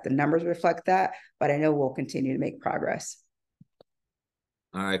hoping that the numbers reflect that, but I know we'll continue to make progress.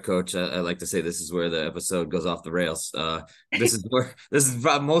 All right, Coach. I like to say this is where the episode goes off the rails. This is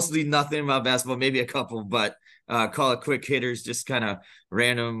mostly nothing about basketball, maybe a couple, but call it quick hitters, just kind of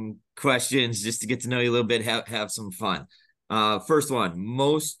random questions, just to get to know you a little bit, have some fun. First one,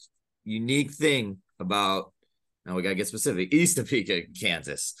 most unique thing about, now we gotta get specific, East Topeka,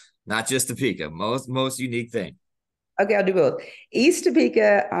 Kansas, not just Topeka. Most unique thing. Okay, I'll do both. East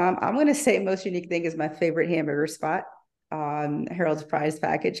Topeka, I'm going to say most unique thing is my favorite hamburger spot. Harold's Prize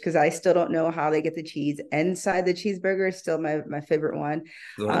Package, because I still don't know how they get the cheese inside the cheeseburger. It's still my favorite one.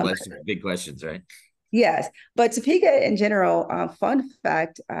 Big questions, right? Yes, but Topeka in general, fun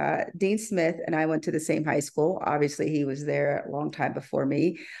fact, Dean Smith and I went to the same high school. Obviously, he was there a long time before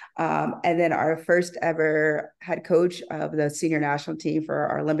me. And then our first ever head coach of the senior national team for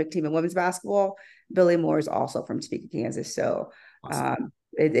our Olympic team in women's basketball, Billy Moore, is also from Topeka, Kansas. So awesome.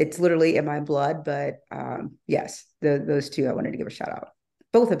 It's literally in my blood, but yes, those two I wanted to give a shout out.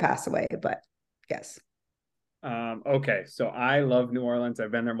 Both have passed away, but yes. Okay, so I love New Orleans.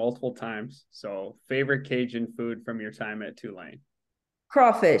 I've been there multiple times. So favorite Cajun food from your time at Tulane?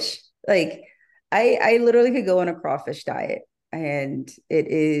 Crawfish. Like I literally could go on a crawfish diet, and it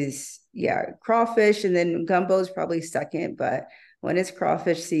is, crawfish, and then gumbo is probably second, but when it's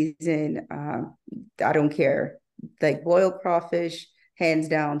crawfish season, I don't care. Like boiled crawfish, hands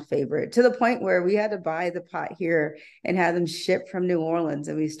down favorite, to the point where we had to buy the pot here and have them shipped from New Orleans,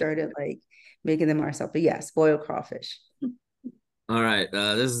 and we started like making them ourselves. But yes, boiled crawfish. All right.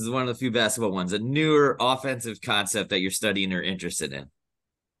 This is one of the few basketball ones, a newer offensive concept that you're studying or interested in.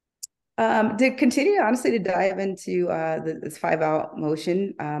 To continue, honestly, to dive into this 5-out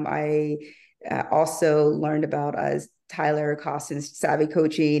motion, I also learned about Tyler Costin's savvy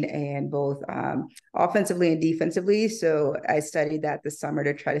coaching, and both offensively and defensively. So I studied that this summer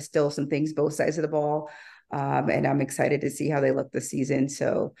to try to steal some things, both sides of the ball. And I'm excited to see how they look this season.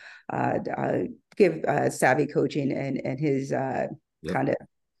 So give savvy coaching and his kind of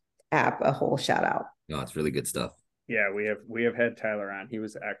app a whole shout out. No, it's really good stuff. Yeah, we have had Tyler on. He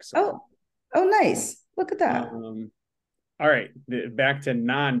was excellent. Oh, nice. Look at that. All right, back to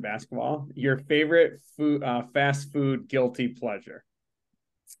non-basketball. Your favorite food, fast food guilty pleasure?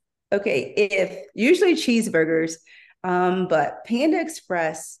 Okay, if usually cheeseburgers, but Panda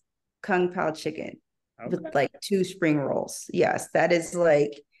Express Kung Pao chicken with like 2 spring rolls. Yes, that is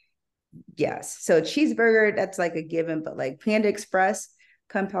like, yes. So cheeseburger, that's like a given, but like Panda Express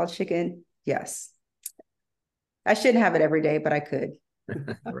Kung Pao chicken, yes. I shouldn't have it every day, but I could.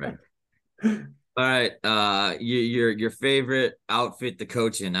 Right. All right. Your favorite outfit to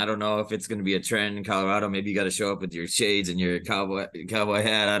coach in. I don't know if it's going to be a trend in Colorado. Maybe you got to show up with your shades and your cowboy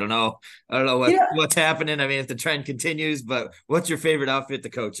hat. I don't know what's happening. I mean, if the trend continues, but what's your favorite outfit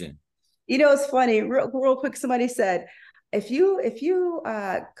to coach in? It's funny. Real quick, somebody said, if you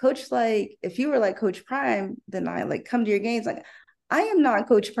coach, like if you were like Coach Prime, then I like come to your games. Like, I am not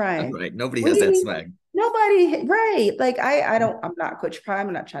Coach Prime. Right. Nobody has that swag. Nobody, right? Like I'm not Coach Prime.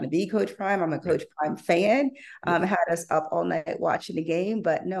 I'm not trying to be Coach Prime. I'm a Coach Prime fan. Had us up all night watching the game,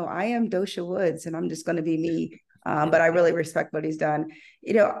 but no, I am Dosha Woods, and I'm just going to be me. But I really respect what he's done.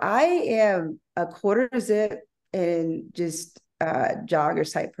 I am a quarter zip and just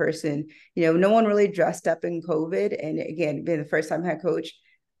jogger type person. No one really dressed up in COVID, and again, being the first time head coach,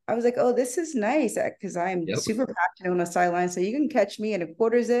 I was like, oh, this is nice, because I'm super passionate on the sideline. So you can catch me in a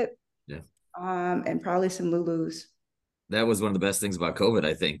quarter zip. Yeah. And probably some Lulus. That was one of the best things about COVID.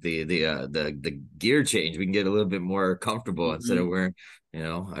 I think the gear change. We can get a little bit more comfortable instead of wearing,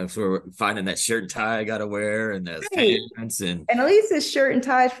 I'm sort of finding that shirt and tie I got to wear, and the pants and at least this shirt and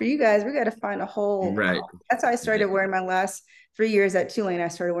ties for you guys. We got to find a whole. Right. That's how I started wearing my last 3 years at Tulane. I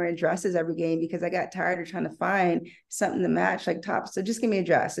started wearing dresses every game because I got tired of trying to find something to match like tops. So just give me a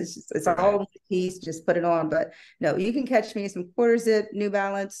dress. It's all one piece. Just put it on. But no, you can catch me in some quarter zip, New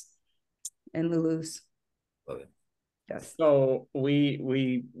Balance, and Lulus. Love it. Yes. So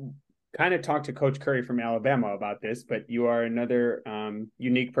we kind of talked to Coach Curry from Alabama about this, but you are another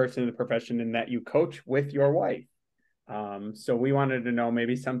unique person in the profession in that you coach with your wife. So we wanted to know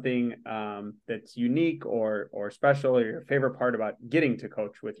maybe something that's unique or special, or your favorite part about getting to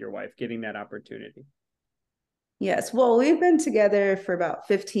coach with your wife, getting that opportunity. Yes. Well, we've been together for about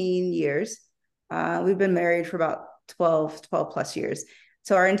 15 years. We've been married for about 12 plus years.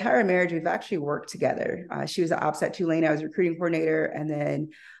 So our entire marriage, we've actually worked together. She was an ops at Tulane. I was a recruiting coordinator. And then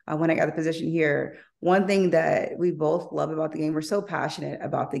when I got the position here, one thing that we both love about the game, we're so passionate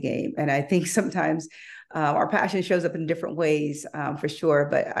about the game. And I think sometimes our passion shows up in different ways, for sure.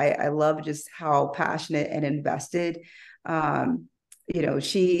 But I love just how passionate and invested,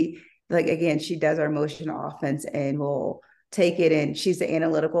 she, she does our motion offense and will take it, and she's the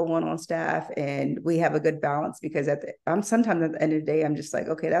analytical one on staff, and we have a good balance because sometimes at the end of the day, I'm just like,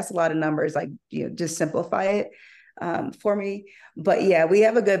 okay, that's a lot of numbers, just simplify it for me. But yeah, we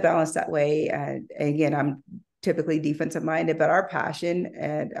have a good balance that way. And again, I'm typically defensive minded, but our passion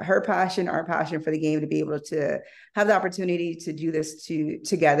and our passion for the game, to be able to have the opportunity to do this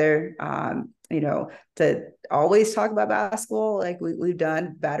together, to always talk about basketball, like we've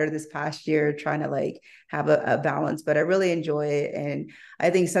done better this past year, trying to have a balance, but I really enjoy it. And I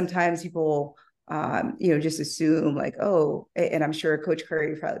think sometimes people, just assume and I'm sure Coach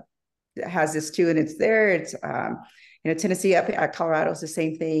Curry probably has this too, and it's there. It's, Tennessee up at Colorado is the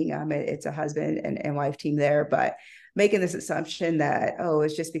same thing. It's a husband and wife team there, but making this assumption that,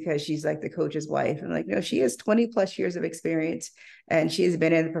 it's just because she's the coach's wife. And no, she has 20 plus years of experience and she's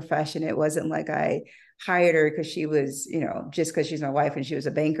been in the profession. It wasn't like I hired her because she was, just because she's my wife and she was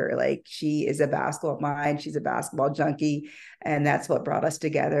a banker. She is a basketball mind. She's a basketball junkie. And that's what brought us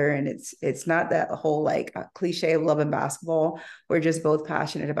together. And it's not that whole cliche of loving basketball. We're just both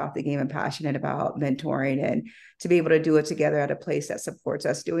passionate about the game and passionate about mentoring, and to be able to do it together at a place that supports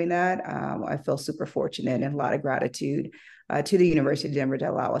us doing that. I feel super fortunate, and a lot of gratitude to the University of Denver to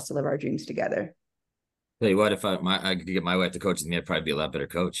allow us to live our dreams together. Tell you what, if I could get my wife to coach me, I'd probably be a lot better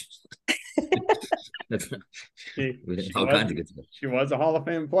coach. She was a Hall of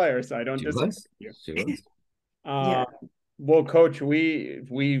Fame player, so I don't disagree with you. She was. Yeah. Well, Coach,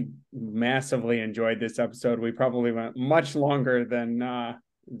 we massively enjoyed this episode. We probably went much longer than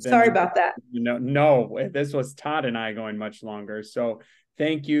sorry about that. No, this was Todd and I going much longer. So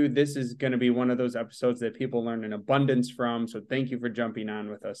thank you. This is going to be one of those episodes that people learn in abundance from. So thank you for jumping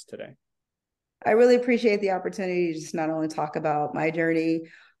on with us today. I really appreciate the opportunity to just not only talk about my journey,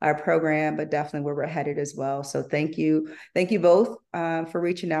 our program, but definitely where we're headed as well. So thank you. Thank you both for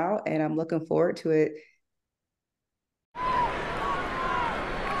reaching out, and I'm looking forward to it.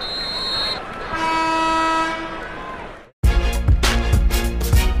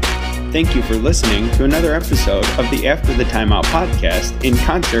 Thank you for listening to another episode of the After the Timeout podcast in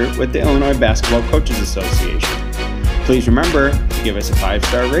concert with the Illinois Basketball Coaches Association. Please remember to give us a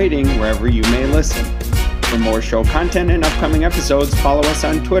 5-star rating wherever you may listen. For more show content and upcoming episodes, follow us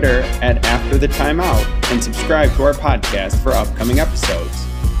on Twitter at After the Timeout and subscribe to our podcast for upcoming episodes.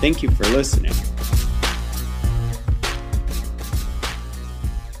 Thank you for listening.